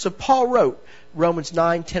 So Paul wrote Romans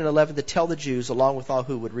 9, 10, and 11 to tell the Jews, along with all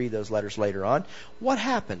who would read those letters later on, what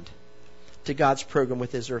happened to God's program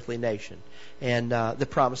with his earthly nation and the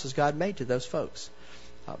promises God made to those folks.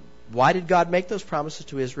 Why did God make those promises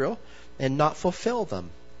to Israel and not fulfill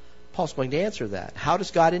them? Paul's going to answer that. How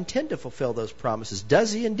does God intend to fulfill those promises?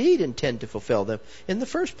 Does he indeed intend to fulfill them in the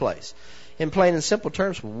first place? In plain and simple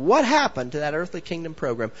terms, what happened to that earthly kingdom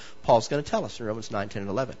program? Paul's going to tell us in Romans 9, 10, and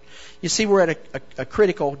 11. You see, we're at a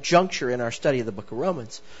critical juncture in our study of the book of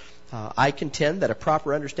Romans. I contend that a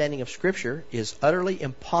proper understanding of Scripture is utterly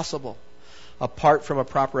impossible apart from a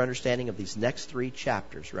proper understanding of these next 3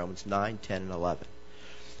 chapters, Romans 9, 10, and 11.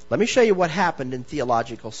 Let me show you what happened in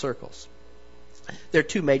theological circles. There are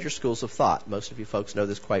 2 major schools of thought. Most of you folks know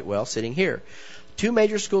this quite well sitting here. 2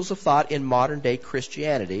 major schools of thought in modern day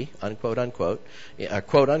Christianity, unquote, unquote,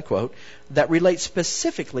 quote, unquote, that relate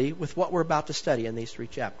specifically with what we're about to study in these 3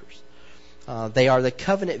 chapters. They are the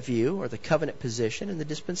covenant view or the covenant position and the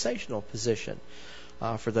dispensational position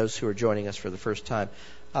for those who are joining us for the first time.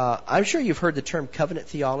 I'm sure you've heard the term covenant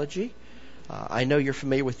theology. I know you're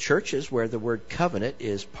familiar with churches where the word covenant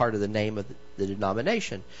is part of the name of the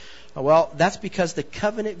denomination. Well, that's because the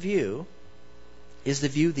covenant view is the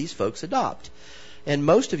view these folks adopt. And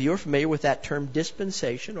most of you are familiar with that term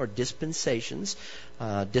dispensation or dispensations.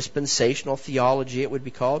 Dispensational theology, it would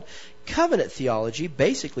be called. Covenant theology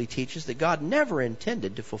basically teaches that God never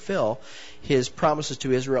intended to fulfill his promises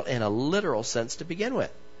to Israel in a literal sense to begin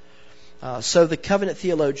with. So the covenant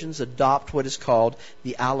theologians adopt what is called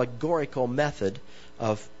the allegorical method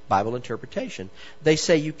of Bible interpretation. They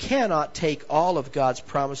say you cannot take all of God's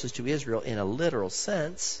promises to Israel in a literal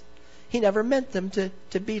sense. He never meant them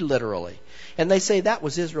to be literally. And they say that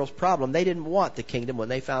was Israel's problem. They didn't want the kingdom when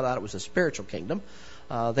they found out it was a spiritual kingdom.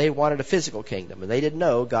 They wanted a physical kingdom, and they didn't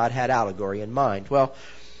know God had allegory in mind. Well,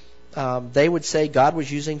 they would say God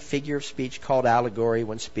was using figure of speech called allegory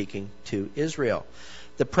when speaking to Israel.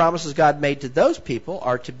 The promises God made to those people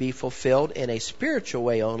are to be fulfilled in a spiritual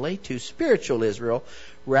way only, to spiritual Israel,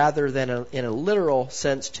 rather than in a literal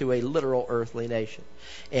sense to a literal earthly nation.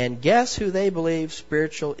 And guess who they believe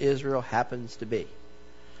spiritual Israel happens to be?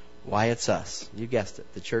 Why, it's us. You guessed it,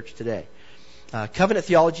 the church today. Covenant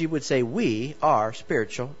theology would say we are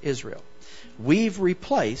spiritual Israel. We've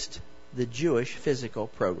replaced the Jewish physical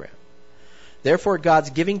program. Therefore,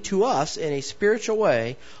 God's giving to us in a spiritual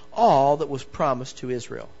way all that was promised to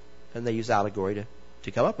Israel. And they use allegory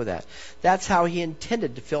to come up with that. That's how He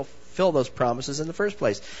intended to fulfill those promises in the first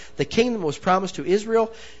place. The kingdom was promised to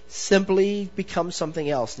Israel simply becomes something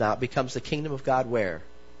else now. It becomes the kingdom of God where?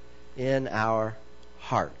 In our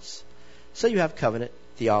hearts. So you have covenant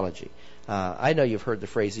theology. I know you've heard the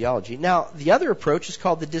phraseology. Now, the other approach is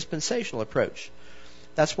called the dispensational approach.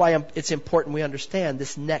 That's why it's important we understand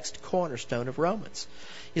this next cornerstone of Romans.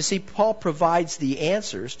 You see, Paul provides the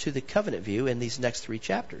answers to the covenant view in these next 3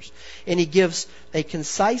 chapters. And he gives a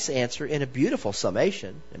concise answer in a beautiful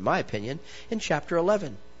summation, in my opinion, in chapter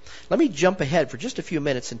 11. Let me jump ahead for just a few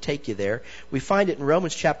minutes and take you there. We find it in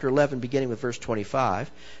Romans chapter 11, beginning with verse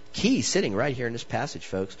 25. Key sitting right here in this passage,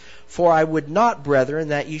 folks. For I would not, brethren,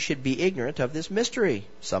 that you should be ignorant of this mystery.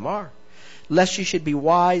 Some are. Lest you should be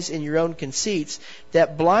wise in your own conceits,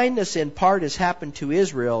 that blindness in part has happened to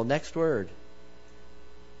Israel. Next word.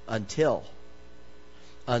 Until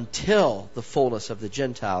the fullness of the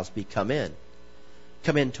Gentiles be come in.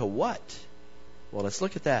 Come into what? Well, let's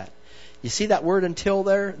look at that. You see that word until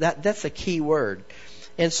there? That's a key word.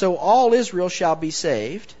 And so all Israel shall be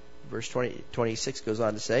saved. Verse 26 goes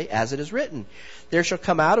on to say, as it is written, there shall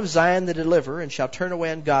come out of Zion the deliverer, and shall turn away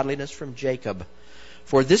ungodliness from Jacob.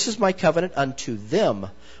 For this is my covenant unto them,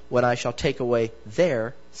 when I shall take away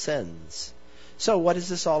their sins. So what is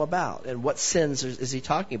this all about? And what sins is he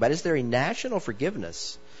talking about? Is there a national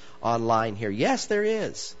forgiveness online here? Yes, there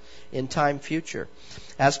is. In time future.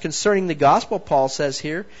 As concerning the gospel, Paul says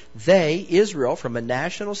here, they, Israel, from a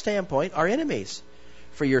national standpoint, are enemies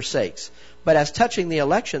for your sakes. But as touching the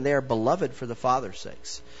election, they are beloved for the Father's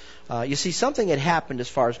sakes. You see, something had happened as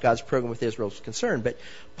far as God's program with Israel is concerned, but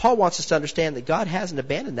Paul wants us to understand that God hasn't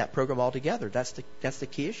abandoned that program altogether. That's the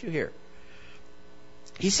key issue here.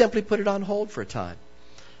 He simply put it on hold for a time.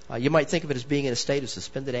 You might think of it as being in a state of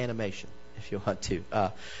suspended animation, if you want to.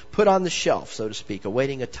 Put on the shelf, so to speak,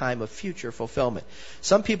 awaiting a time of future fulfillment.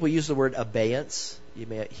 Some people use the word abeyance. You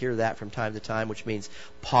may hear that from time to time, which means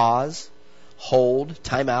pause, hold,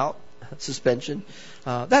 time out, suspension.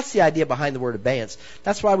 That's the idea behind the word abeyance.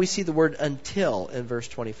 That's why we see the word until in verse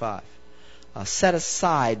 25. Set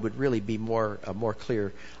aside would really be a more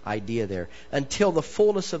clear idea there. Until the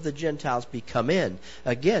fullness of the Gentiles be come in.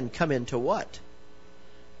 Again, come into what?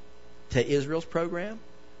 To Israel's program?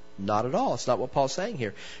 Not at all. It's not what Paul's saying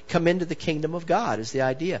here. Come into the kingdom of God is the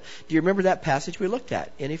idea. Do you remember that passage we looked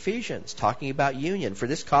at in Ephesians, talking about union? For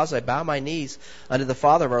this cause I bow my knees unto the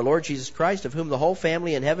Father of our Lord Jesus Christ, of whom the whole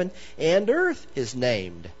family in heaven and earth is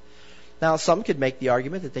named. Now, some could make the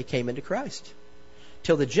argument that they came into Christ.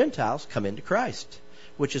 Till the Gentiles come into Christ,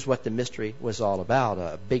 which is what the mystery was all about,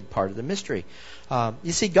 a big part of the mystery.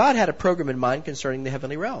 You see, God had a program in mind concerning the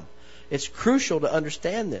heavenly realm. It's crucial to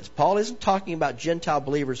understand this. Paul isn't talking about Gentile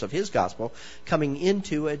believers of his gospel coming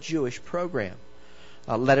into a Jewish program.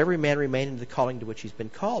 Let every man remain in the calling to which he's been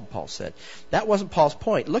called, Paul said. That wasn't Paul's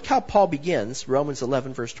point. Look how Paul begins, Romans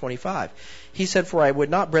 11, verse 25. He said, for I would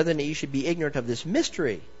not, brethren, that you should be ignorant of this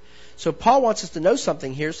mystery. So Paul wants us to know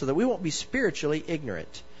something here so that we won't be spiritually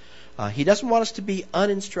ignorant. He doesn't want us to be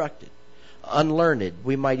uninstructed, unlearned.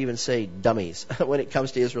 We might even say dummies when it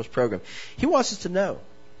comes to Israel's program. He wants us to know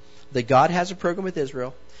that God has a program with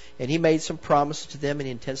Israel, and He made some promises to them, and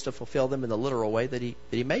He intends to fulfill them in the literal way that He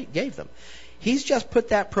gave them. He's just put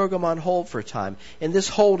that program on hold for a time, and this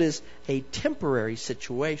hold is a temporary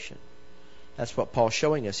situation. That's what Paul's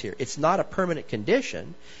showing us here. It's not a permanent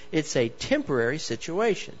condition. It's a temporary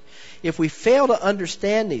situation. If we fail to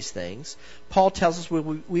understand these things, Paul tells us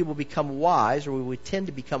we will become wise, or we would tend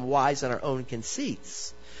to become wise in our own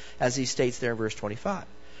conceits, as he states there in verse 25.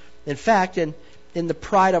 In fact, in the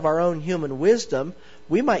pride of our own human wisdom,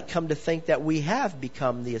 we might come to think that we have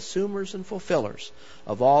become the assumers and fulfillers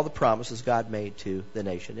of all the promises God made to the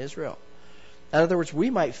nation Israel. In other words, we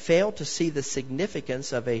might fail to see the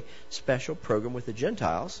significance of a special program with the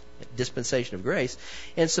Gentiles, dispensation of grace,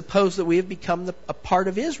 and suppose that we have become a part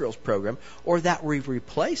of Israel's program, or that we've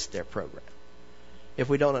replaced their program, if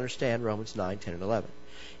we don't understand Romans 9, 10, and 11.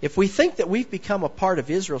 If we think that we've become a part of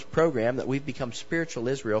Israel's program, that we've become spiritual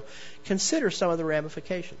Israel, consider some of the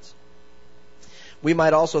ramifications. We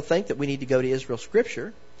might also think that we need to go to Israel's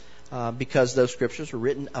Scripture because those Scriptures were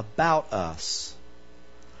written about us.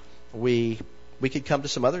 we could come to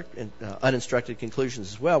some other uninstructed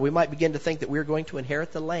conclusions as well. We might begin to think that we're going to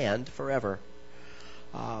inherit the land forever.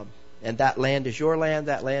 And that land is your land,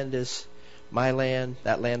 that land is my land,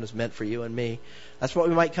 that land was meant for you and me. That's what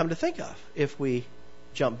we might come to think of if we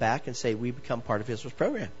jump back and say we become part of Israel's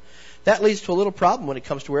program. That leads to a little problem when it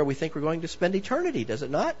comes to where we think we're going to spend eternity, does it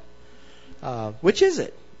not? Which is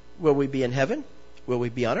it? Will we be in heaven? Will we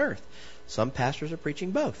be on earth? Some pastors are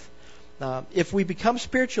preaching both. If we become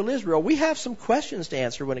spiritual Israel, we have some questions to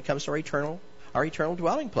answer when it comes to our eternal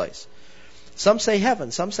dwelling place. Some say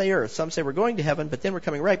heaven, some say earth, some say we're going to heaven, but then we're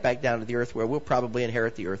coming right back down to the earth where we'll probably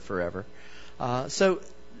inherit the earth forever. So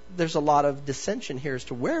there's a lot of dissension here as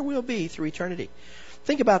to where we'll be through eternity.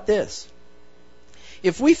 Think about this.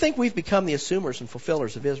 If we think we've become the assumers and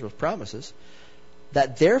fulfillers of Israel's promises,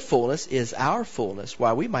 that their fullness is our fullness,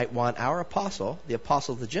 why we might want our apostle, the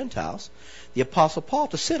apostle of the Gentiles, the apostle Paul,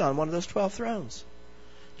 to sit on one of those 12 thrones,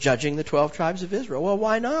 judging the 12 tribes of Israel. Well,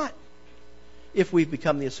 why not? If we've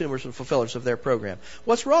become the assumers and fulfillers of their program.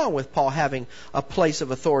 What's wrong with Paul having a place of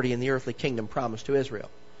authority in the earthly kingdom promised to Israel?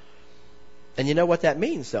 And you know what that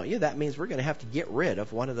means, don't you? That means we're going to have to get rid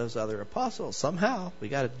of one of those other apostles. Somehow, we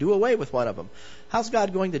got to do away with one of them. How's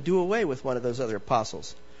God going to do away with one of those other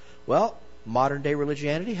apostles? Well, modern day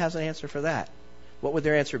religiosity has an answer for that. What would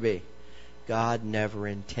their answer be? God never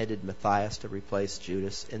intended Matthias to replace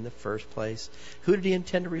Judas in the first place. Who did he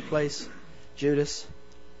intend to replace Judas?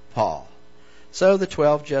 Paul. So the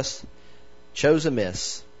 12 just chose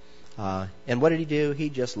amiss. And what did he do? He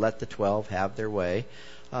just let the 12 have their way.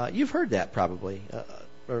 You've heard that probably,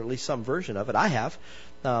 or at least some version of it. I have.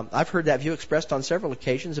 I've heard that view expressed on several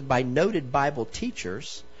occasions by noted Bible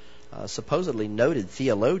teachers, supposedly noted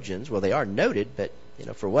theologians. Well, they are noted, but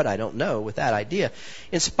for what I don't know with that idea.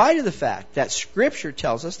 In spite of the fact that Scripture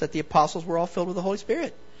tells us that the apostles were all filled with the Holy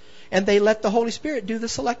Spirit. And they let the Holy Spirit do the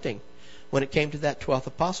selecting. When it came to that 12th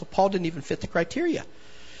apostle, Paul didn't even fit the criteria.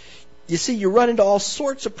 You see, you run into all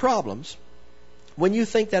sorts of problems when you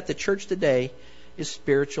think that the church today is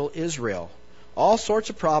spiritual Israel. All sorts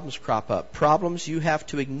of problems crop up. Problems you have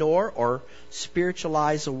to ignore or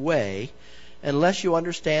spiritualize away unless you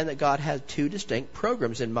understand that God has two distinct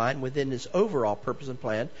programs in mind within His overall purpose and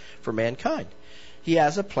plan for mankind. He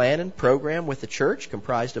has a plan and program with the church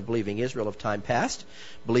comprised of believing Israel of time past,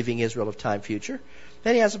 believing Israel of time future.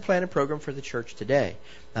 And He has a plan and program for the church today.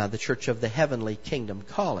 The church of the heavenly kingdom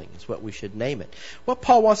calling is what we should name it. What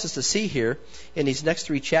Paul wants us to see here in these next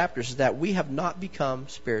 3 chapters is that we have not become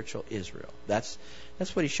spiritual Israel. That's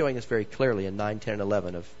what he's showing us very clearly in 9, 10, and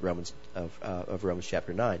 11 of Romans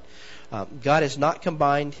chapter 9. God has not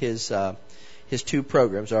combined his 2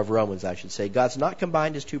 programs, or of Romans I should say. God's not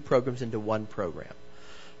combined his 2 programs into one program.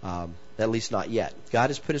 At least not yet. God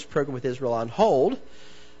has put his program with Israel on hold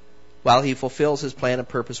while he fulfills his plan and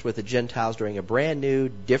purpose with the Gentiles during a brand new,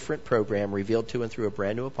 different program revealed to and through a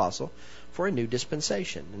brand new apostle for a new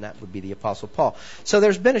dispensation. And that would be the Apostle Paul. So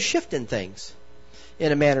there's been a shift in things,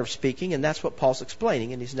 in a manner of speaking, and that's what Paul's explaining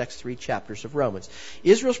in these next 3 chapters of Romans.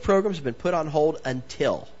 Israel's program has been put on hold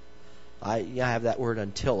until. I have that word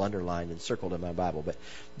until underlined and circled in my Bible, but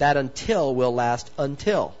that until will last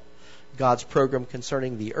until God's program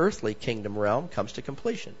concerning the earthly kingdom realm comes to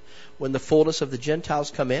completion. When the fullness of the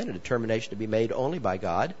Gentiles come in, a determination to be made only by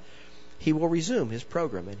God, He will resume His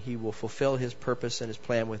program and He will fulfill His purpose and His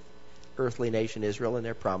plan with earthly nation Israel and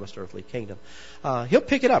their promised earthly kingdom. He'll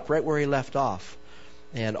pick it up right where He left off.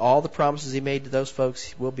 And all the promises He made to those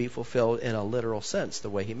folks will be fulfilled in a literal sense, the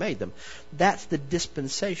way He made them. That's the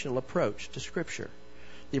dispensational approach to Scripture,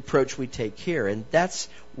 the approach we take here. And that's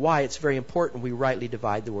why it's very important we rightly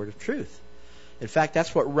divide the word of truth. In fact,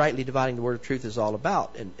 that's what rightly dividing the word of truth is all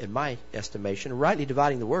about, in my estimation. Rightly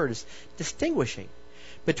dividing the word is distinguishing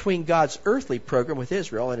between God's earthly program with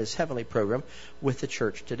Israel and His heavenly program with the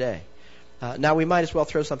church today. Now, we might as well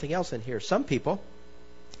throw something else in here. Some people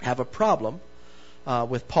have a problem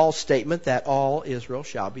with Paul's statement that all Israel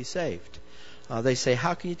shall be saved. They say,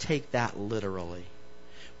 how can you take that literally?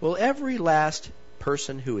 Will every last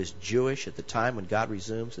person who is Jewish at the time when God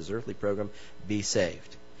resumes His earthly program be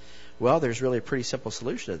saved? Well, there's really a pretty simple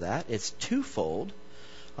solution to that. It's twofold.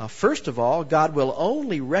 First of all, God will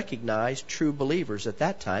only recognize true believers at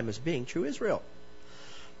that time as being true Israel.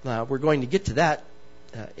 Now, we're going to get to that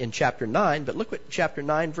in chapter 9, but look at chapter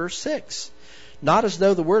 9, verse 6. Not as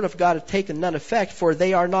though the word of God had taken none effect, for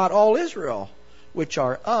they are not all Israel, which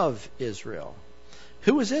are of Israel.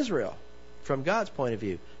 Who is Israel from God's point of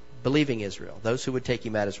view? Believing Israel, those who would take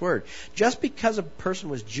Him at His word. Just because a person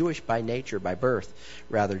was Jewish by nature, by birth,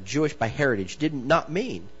 rather, Jewish by heritage, did not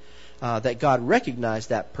mean that God recognized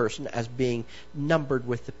that person as being numbered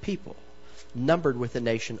with the people. numbered with the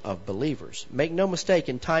nation of believers. Make no mistake,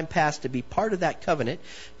 in time past, to be part of that covenant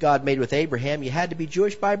God made with Abraham, you had to be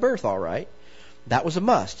Jewish by birth, all right. That was a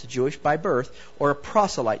must, Jewish by birth, or a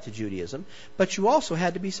proselyte to Judaism. But you also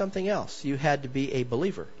had to be something else. You had to be a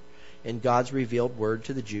believer in God's revealed word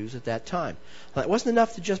to the Jews at that time. Now, it wasn't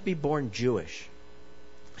enough to just be born Jewish.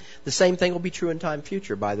 The same thing will be true in time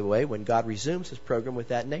future, by the way, when God resumes his program with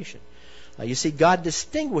that nation. You see, God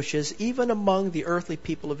distinguishes even among the earthly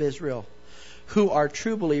people of Israel who are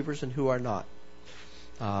true believers and who are not.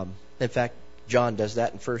 In fact, John does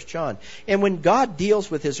that in 1 John. And when God deals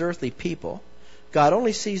with his earthly people, God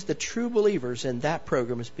only sees the true believers in that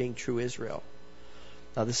program as being true Israel.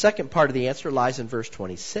 Now, the second part of the answer lies in verse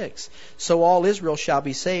 26. So all Israel shall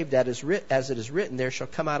be saved, as it is written, there shall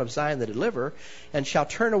come out of Zion the deliverer, and shall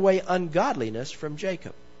turn away ungodliness from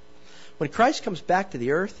Jacob. When Christ comes back to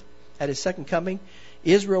the earth at his second coming,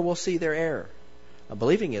 Israel will see their error.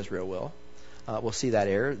 Believing Israel will see that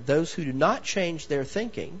error. Those who do not change their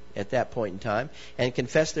thinking at that point in time and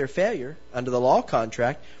confess their failure under the law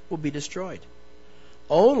contract will be destroyed.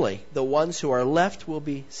 Only the ones who are left will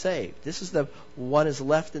be saved. This is the one is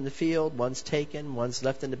left in the field, one's taken, one's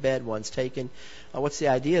left in the bed, one's taken. What's the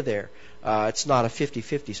idea there? It's not a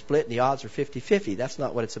 50-50 split and the odds are 50-50. That's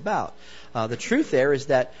not what it's about. The truth there is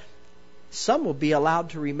that some will be allowed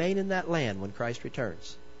to remain in that land when Christ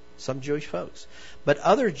returns. Some Jewish folks. But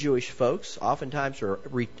other Jewish folks, oftentimes, or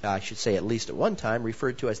I should say at least at one time,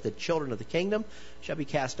 referred to as the children of the kingdom, shall be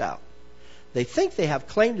cast out. They think they have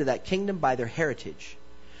claim to that kingdom by their heritage.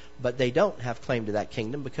 But they don't have claim to that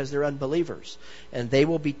kingdom because they're unbelievers. And they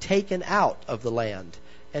will be taken out of the land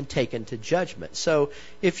and taken to judgment. So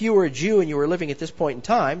if you were a Jew and you were living at this point in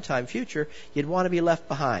time future, you'd want to be left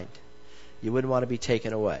behind. You wouldn't want to be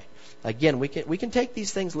taken away. Again, we can take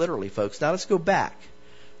these things literally, folks. Now let's go back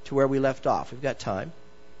to where we left off. We've got time.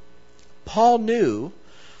 Paul knew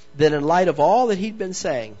that in light of all that he'd been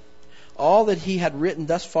saying, all that he had written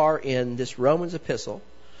thus far in this Romans epistle,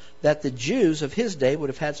 that the Jews of his day would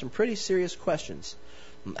have had some pretty serious questions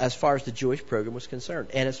as far as the Jewish program was concerned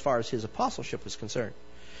and as far as his apostleship was concerned.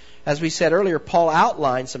 As we said earlier, Paul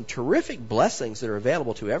outlined some terrific blessings that are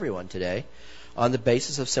available to everyone today on the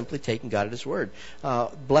basis of simply taking God at his word.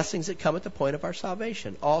 Blessings that come at the point of our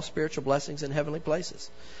salvation. All spiritual blessings in heavenly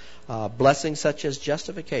places. Blessings such as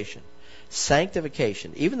justification,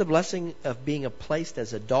 sanctification, even the blessing of being placed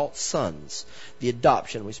as adult sons, the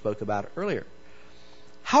adoption we spoke about earlier.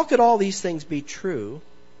 How could all these things be true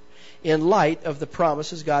in light of the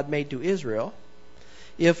promises God made to Israel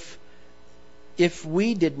if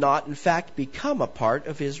we did not, in fact, become a part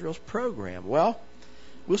of Israel's program? Well,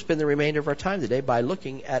 we'll spend the remainder of our time today by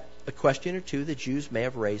looking at a question or two the Jews may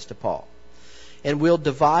have raised to Paul. And we'll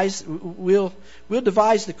devise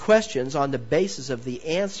the questions on the basis of the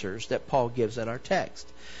answers that Paul gives in our text.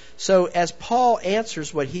 So as Paul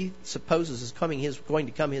answers what he supposes is going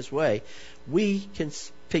to come his way, we can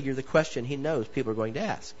figure the question he knows people are going to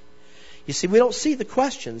ask. You see, we don't see the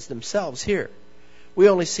questions themselves here. We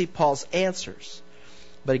only see Paul's answers.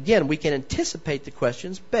 But again, we can anticipate the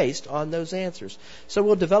questions based on those answers. So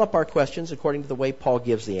we'll develop our questions according to the way Paul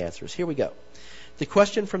gives the answers. Here we go. The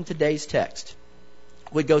question from today's text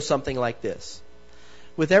would go something like this.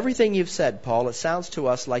 With everything you've said, Paul, it sounds to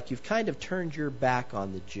us like you've kind of turned your back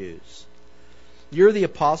on the Jews. You're the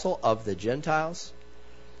apostle of the Gentiles.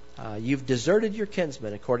 You've deserted your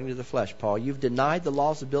kinsmen according to the flesh, Paul. You've denied the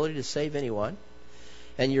law's ability to save anyone.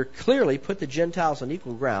 And you're clearly put the Gentiles on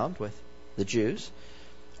equal ground with the Jews.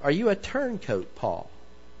 Are you a turncoat, Paul?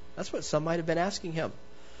 That's what some might have been asking him.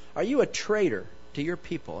 Are you a traitor to your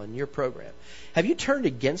people and your program? Have you turned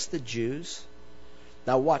against the Jews?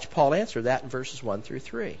 Now watch Paul answer that in verses 1 through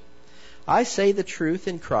 3. I say the truth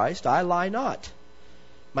in Christ, I lie not.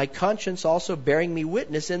 My conscience also bearing me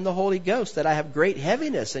witness in the Holy Ghost that I have great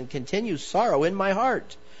heaviness and continued sorrow in my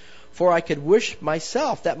heart. For I could wish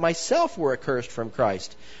myself that myself were accursed from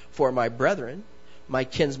Christ for my brethren, my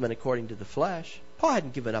kinsmen according to the flesh. Paul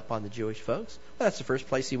hadn't given up on the Jewish folks. Well, that's the first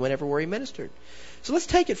place he went everywhere he ministered. So let's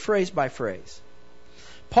take it phrase by phrase.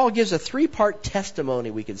 Paul gives a three-part testimony,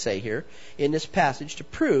 we could say here, in this passage to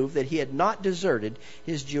prove that he had not deserted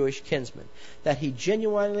his Jewish kinsmen, that he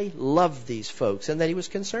genuinely loved these folks, and that he was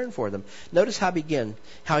concerned for them. Notice how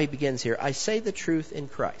he begins here. I say the truth in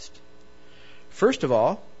Christ. First of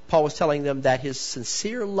all, Paul was telling them that his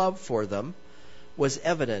sincere love for them was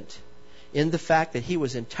evident in the fact that he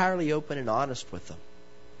was entirely open and honest with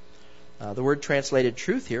them. The word translated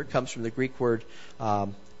truth here comes from the Greek word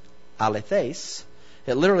aletheis.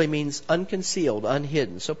 It literally means unconcealed,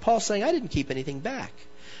 unhidden. So Paul's saying, I didn't keep anything back.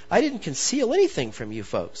 I didn't conceal anything from you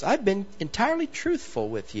folks. I've been entirely truthful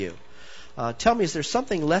with you. Tell me, is there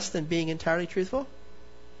something less than being entirely truthful?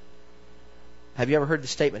 Have you ever heard the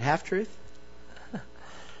statement half-truth?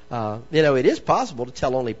 It is possible to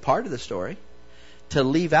tell only part of the story, to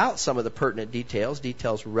leave out some of the pertinent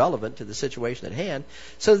details relevant to the situation at hand,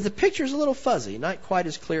 so that the picture is a little fuzzy, not quite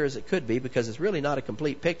as clear as it could be, because it's really not a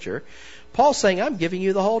complete picture. Paul's saying, I'm giving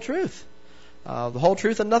you the whole truth. The whole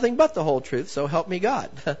truth and nothing but the whole truth, so help me God,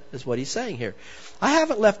 is what he's saying here. I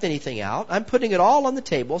haven't left anything out. I'm putting it all on the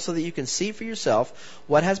table so that you can see for yourself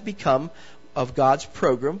what has become of God's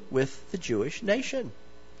program with the Jewish nation.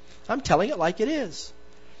 I'm telling it like it is.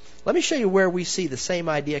 Let me show you where we see the same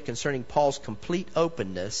idea concerning Paul's complete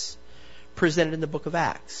openness presented in the book of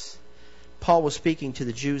Acts. Paul was speaking to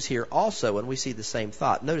the Jews here also, and we see the same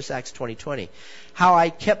thought. Notice Acts 20:20. How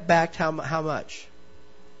I kept back how much?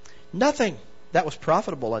 Nothing that was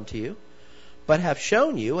profitable unto you, but have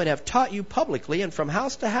shown you and have taught you publicly and from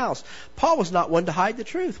house to house. Paul was not one to hide the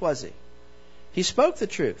truth, was he? He spoke the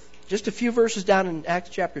truth. Just a few verses down in Acts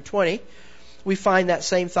chapter 20, we find that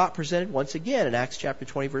same thought presented once again in Acts chapter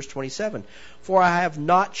 20, verse 27. For I have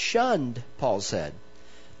not shunned, Paul said.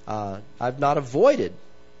 I've not avoided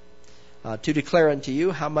to declare unto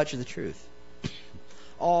you how much of the truth.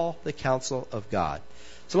 All the counsel of God.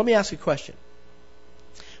 So let me ask you a question.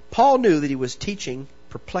 Paul knew that he was teaching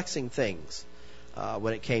perplexing things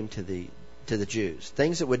when it came to the Jews.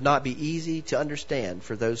 Things that would not be easy to understand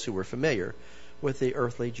for those who were familiar with the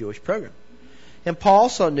earthly Jewish program. And Paul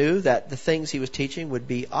also knew that the things he was teaching would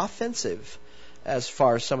be offensive as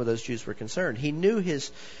far as some of those Jews were concerned. He knew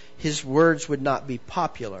his words would not be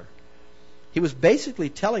popular. He was basically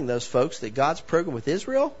telling those folks that God's program with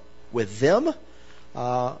Israel, with them,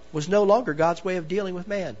 was no longer God's way of dealing with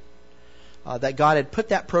man. That God had put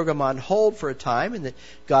that program on hold for a time, and that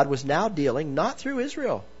God was now dealing not through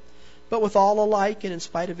Israel, but with all alike, and in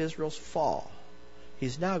spite of Israel's fall.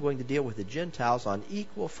 He's now going to deal with the Gentiles on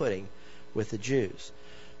equal footing with the Jews.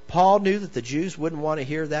 Paul knew that the Jews wouldn't want to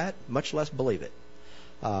hear that, much less believe it.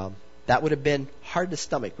 That would have been hard to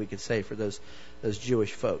stomach, we could say, for those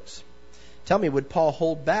Jewish folks. Tell me, would Paul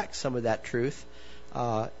hold back some of that truth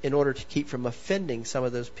in order to keep from offending some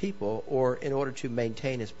of those people, or in order to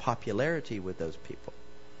maintain his popularity with those people?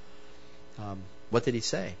 What did he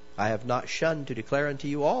say? I have not shunned to declare unto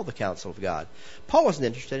you all the counsel of God. Paul wasn't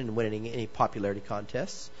interested in winning any popularity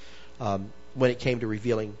contests when it came to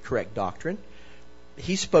revealing correct doctrine.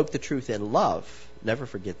 He spoke the truth in love. Never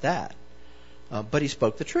forget that. But he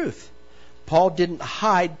spoke the truth. Paul didn't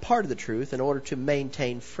hide part of the truth in order to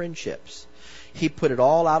maintain friendships. He put it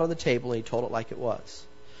all out on the table and he told it like it was.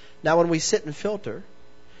 Now, when we sit and filter,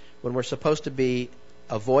 when we're supposed to be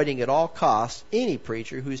avoiding at all costs any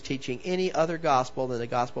preacher who's teaching any other gospel than the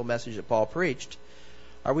gospel message that Paul preached,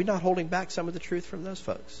 are we not holding back some of the truth from those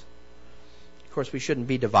folks? Of course, we shouldn't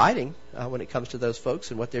be dividing when it comes to those folks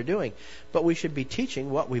and what they're doing, but we should be teaching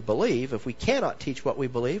what we believe. If we cannot teach what we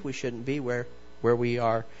believe, we shouldn't be where we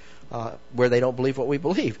are, where they don't believe what we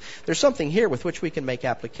believe. There's something here with which we can make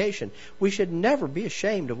application. We should never be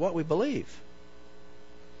ashamed of what we believe.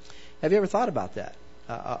 Have you ever thought about that?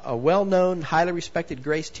 A well-known, highly respected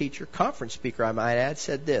grace teacher, conference speaker, I might add,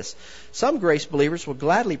 said this: some grace believers will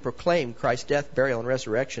gladly proclaim Christ's death, burial, and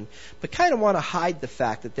resurrection, but kind of want to hide the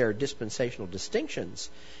fact that there are dispensational distinctions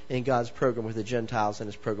in God's program with the Gentiles and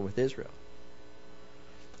His program with Israel.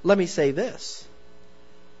 Let me say this,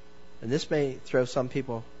 and this may throw some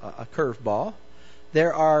people a curveball.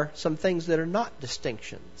 There are some things that are not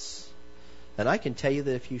distinctions. And I can tell you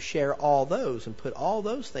that if you share all those and put all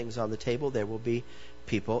those things on the table, there will be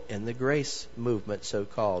people in the grace movement,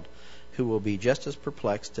 so-called, who will be just as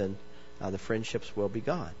perplexed, and the friendships will be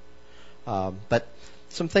gone. But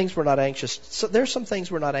some things we're not anxious. So there's some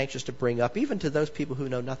things we're not anxious to bring up, even to those people who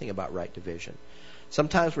know nothing about right division.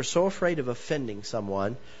 Sometimes we're so afraid of offending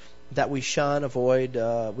someone that we shun, avoid,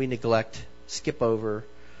 we neglect, skip over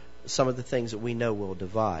some of the things that we know will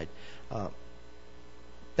divide.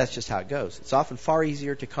 That's just how it goes. It's often far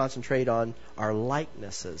easier to concentrate on our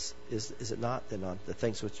likenesses, is it not, than on the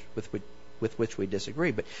things with which we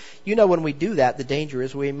disagree. But when we do that, the danger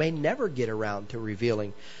is we may never get around to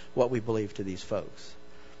revealing what we believe to these folks.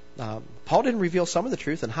 Paul didn't reveal some of the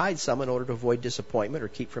truth and hide some in order to avoid disappointment or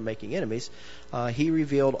keep from making enemies. He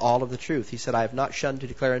revealed all of the truth. He said, I have not shunned to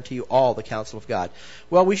declare unto you all the counsel of God.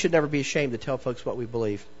 Well, we should never be ashamed to tell folks what we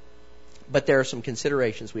believe. But there are some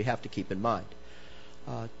considerations we have to keep in mind.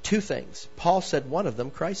 Two things. Paul said one of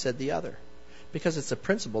them, Christ said the other. Because it's a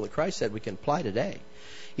principle that Christ said we can apply today.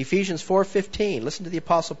 Ephesians 4:15, listen to the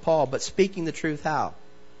Apostle Paul, but speaking the truth how?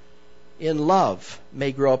 In love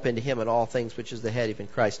may grow up into Him in all things, which is the head, even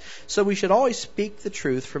Christ. So we should always speak the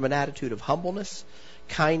truth from an attitude of humbleness,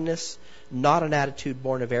 kindness, not an attitude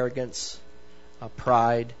born of arrogance,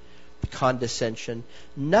 pride, condescension.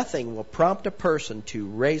 Nothing will prompt a person to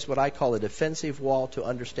raise what I call a defensive wall to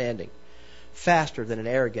understanding faster than an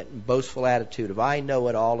arrogant and boastful attitude of I know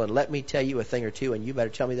it all and let me tell you a thing or two and you better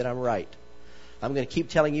tell me that I'm right. I'm going to keep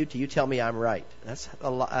telling you till you tell me I'm right. That's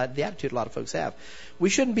the attitude a lot of folks have. We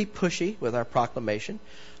shouldn't be pushy with our proclamation,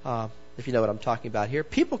 if you know what I'm talking about here.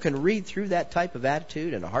 People can read through that type of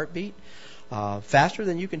attitude in a heartbeat faster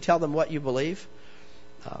than you can tell them what you believe.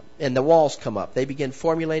 And the walls come up. They begin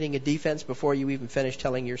formulating a defense before you even finish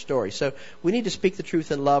telling your story. So we need to speak the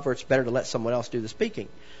truth in love, or it's better to let someone else do the speaking.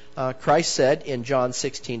 Christ said in John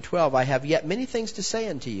 16:12, I have yet many things to say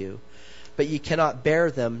unto you, but ye cannot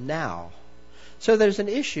bear them now. So there's an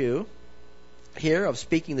issue here of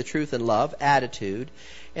speaking the truth in love, attitude,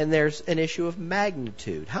 and there's an issue of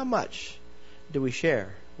magnitude. How much do we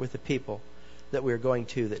share with the people that we're going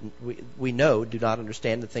to that we know do not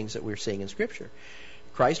understand the things that we're seeing in Scripture?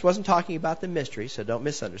 Christ wasn't talking about the mystery, so don't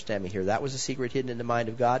misunderstand me here. That was a secret hidden in the mind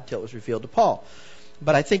of God till it was revealed to Paul.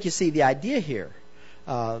 But I think you see the idea here.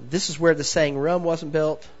 This is where the saying Rome wasn't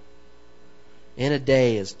built in a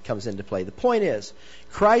day comes into play. The point is,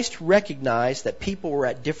 Christ recognized that people were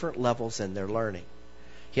at different levels in their learning.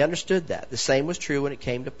 He understood that. The same was true when it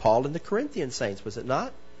came to Paul and the Corinthian saints, was it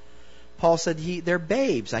not? Paul said, they're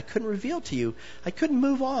babes. I couldn't reveal to you. I couldn't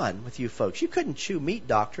move on with you folks. You couldn't chew meat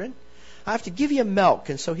doctrine. I have to give you milk.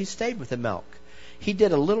 And so he stayed with the milk. He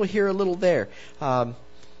did a little here, a little there.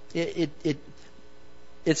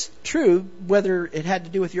 It's true, whether it had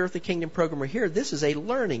to do with the Earthly Kingdom program or here, this is a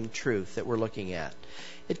learning truth that we're looking at.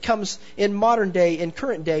 It comes in modern day, in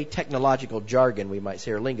current day technological jargon, we might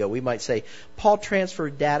say, or lingo. We might say, Paul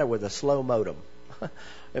transferred data with a slow modem.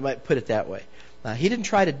 We might put it that way. He didn't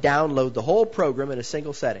try to download the whole program in a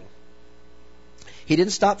single setting. He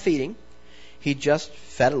didn't stop feeding. He just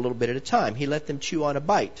fed a little bit at a time. He let them chew on a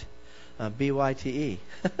bite. B-Y-T-E.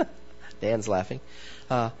 Dan's laughing.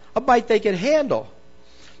 A bite they could handle.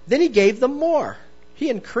 Then he gave them more. He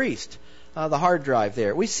increased the hard drive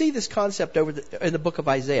there. We see this concept in the book of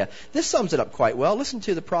Isaiah. This sums it up quite well. Listen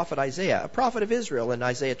to the prophet Isaiah, a prophet of Israel in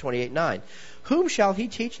Isaiah 28:9. Whom shall he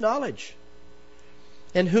teach knowledge?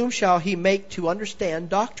 And whom shall he make to understand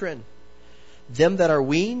doctrine? Them that are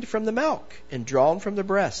weaned from the milk and drawn from the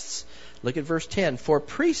breasts. Look at verse 10. For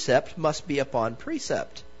precept must be upon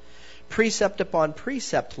precept. Precept upon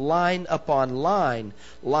precept, line upon line,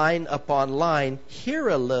 line upon line, here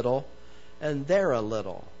a little and there a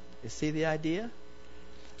little. You see the idea?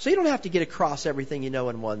 So you don't have to get across everything you know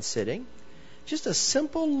in one sitting. Just a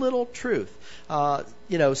simple little truth.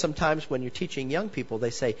 Sometimes when you're teaching young people, they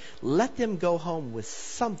say, let them go home with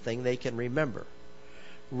something they can remember,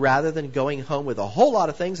 rather than going home with a whole lot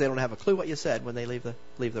of things they don't have a clue what you said when they leave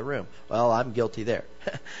the room. Well, I'm guilty there.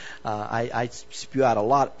 I spew out a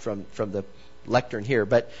lot from the lectern here,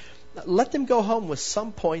 but let them go home with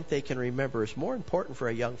some point they can remember is more important for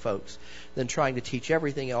our young folks than trying to teach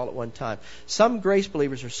everything all at one time. Some grace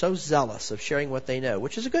believers are so zealous of sharing what they know,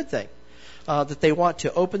 which is a good thing, that they want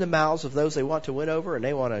to open the mouths of those they want to win over, and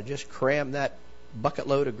they want to just cram that bucket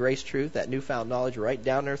load of grace truth, that newfound knowledge, right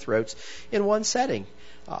down their throats in one setting.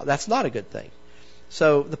 That's not a good thing.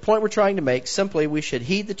 So the point we're trying to make, simply, we should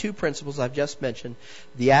heed the two principles I've just mentioned.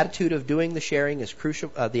 The attitude of doing the sharing is crucial.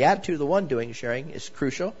 The attitude of the one doing the sharing is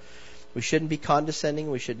crucial. We shouldn't be condescending.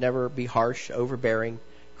 We should never be harsh, overbearing,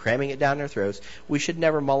 cramming it down their throats. We should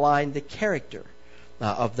never malign the character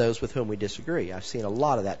of those with whom we disagree. I've seen a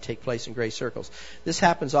lot of that take place in grace circles. This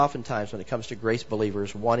happens oftentimes when it comes to grace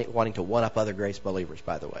believers wanting to one-up other grace believers,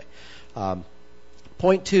 by the way.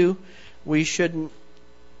 Point 2, we shouldn't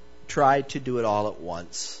try to do it all at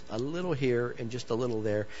once. A little here and just a little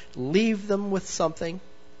there. Leave them with something.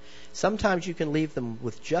 Sometimes you can leave them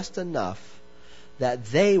with just enough that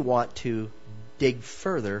they want to dig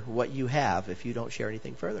further what you have if you don't share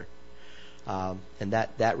anything further. And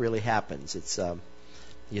that really happens. It's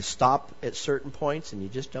you stop at certain points and you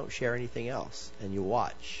just don't share anything else, and you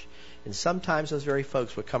watch. And sometimes those very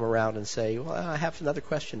folks would come around and say, well, I have another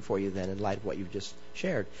question for you then in light of what you've just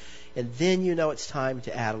shared. And then you know it's time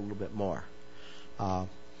to add a little bit more.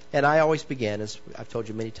 And I always begin, as I've told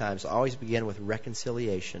you many times, I always begin with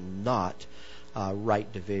reconciliation, not right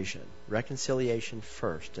division. Reconciliation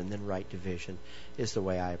first, and then right division is the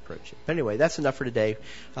way I approach it. But anyway, that's enough for today.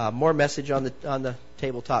 More message on the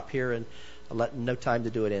tabletop here, and no time to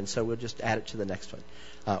do it in, so we'll just add it to the next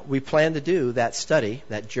one. We plan to do that study,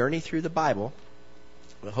 that journey through the Bible.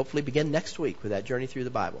 We'll hopefully begin next week with that journey through the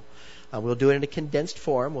Bible. We'll do it in a condensed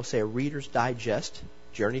form. We'll say a Reader's Digest,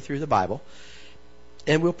 journey through the Bible.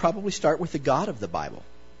 And we'll probably start with the God of the Bible.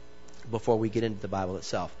 before we get into the Bible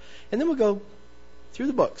itself. And then we'll go through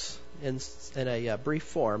the books in a brief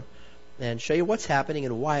form and show you what's happening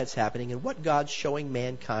and why it's happening and what God's showing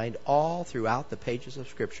mankind all throughout the pages of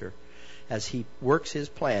Scripture as He works His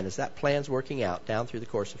plan, as that plan's working out down through the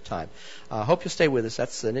course of time. I hope you'll stay with us.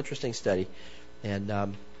 That's an interesting study.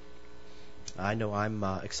 And I know I'm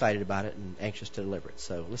excited about it and anxious to deliver it.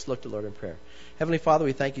 So let's look to the Lord in prayer. Heavenly Father,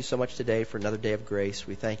 we thank You so much today for another day of grace.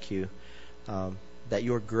 We thank You that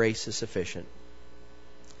Your grace is sufficient.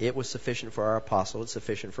 It was sufficient for our apostle. It's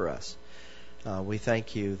sufficient for us. We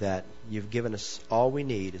thank You that You've given us all we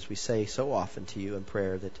need, as we say so often to You in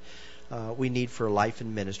prayer, that we need for life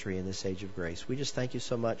and ministry in this age of grace. We just thank You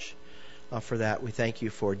so much for that. We thank You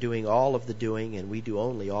for doing all of the doing, and we do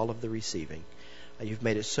only all of the receiving. You've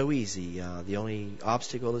made it so easy. The only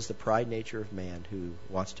obstacle is the pride nature of man, who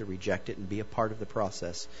wants to reject it and be a part of the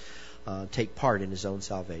process, take part in his own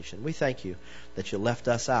salvation. We thank You that You left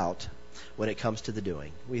us out when it comes to the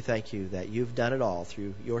doing. We thank You that You've done it all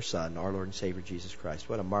through Your Son, our Lord and Savior Jesus Christ.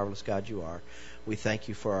 What a marvelous God You are. We thank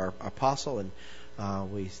You for our apostle, and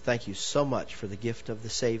we thank You so much for the gift of the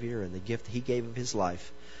Savior and the gift He gave of His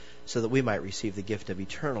life, so that we might receive the gift of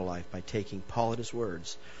eternal life by taking Paul at his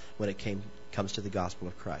words when it comes to the gospel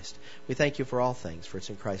of Christ. We thank You for all things, for it's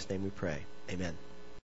in Christ's name we pray. Amen.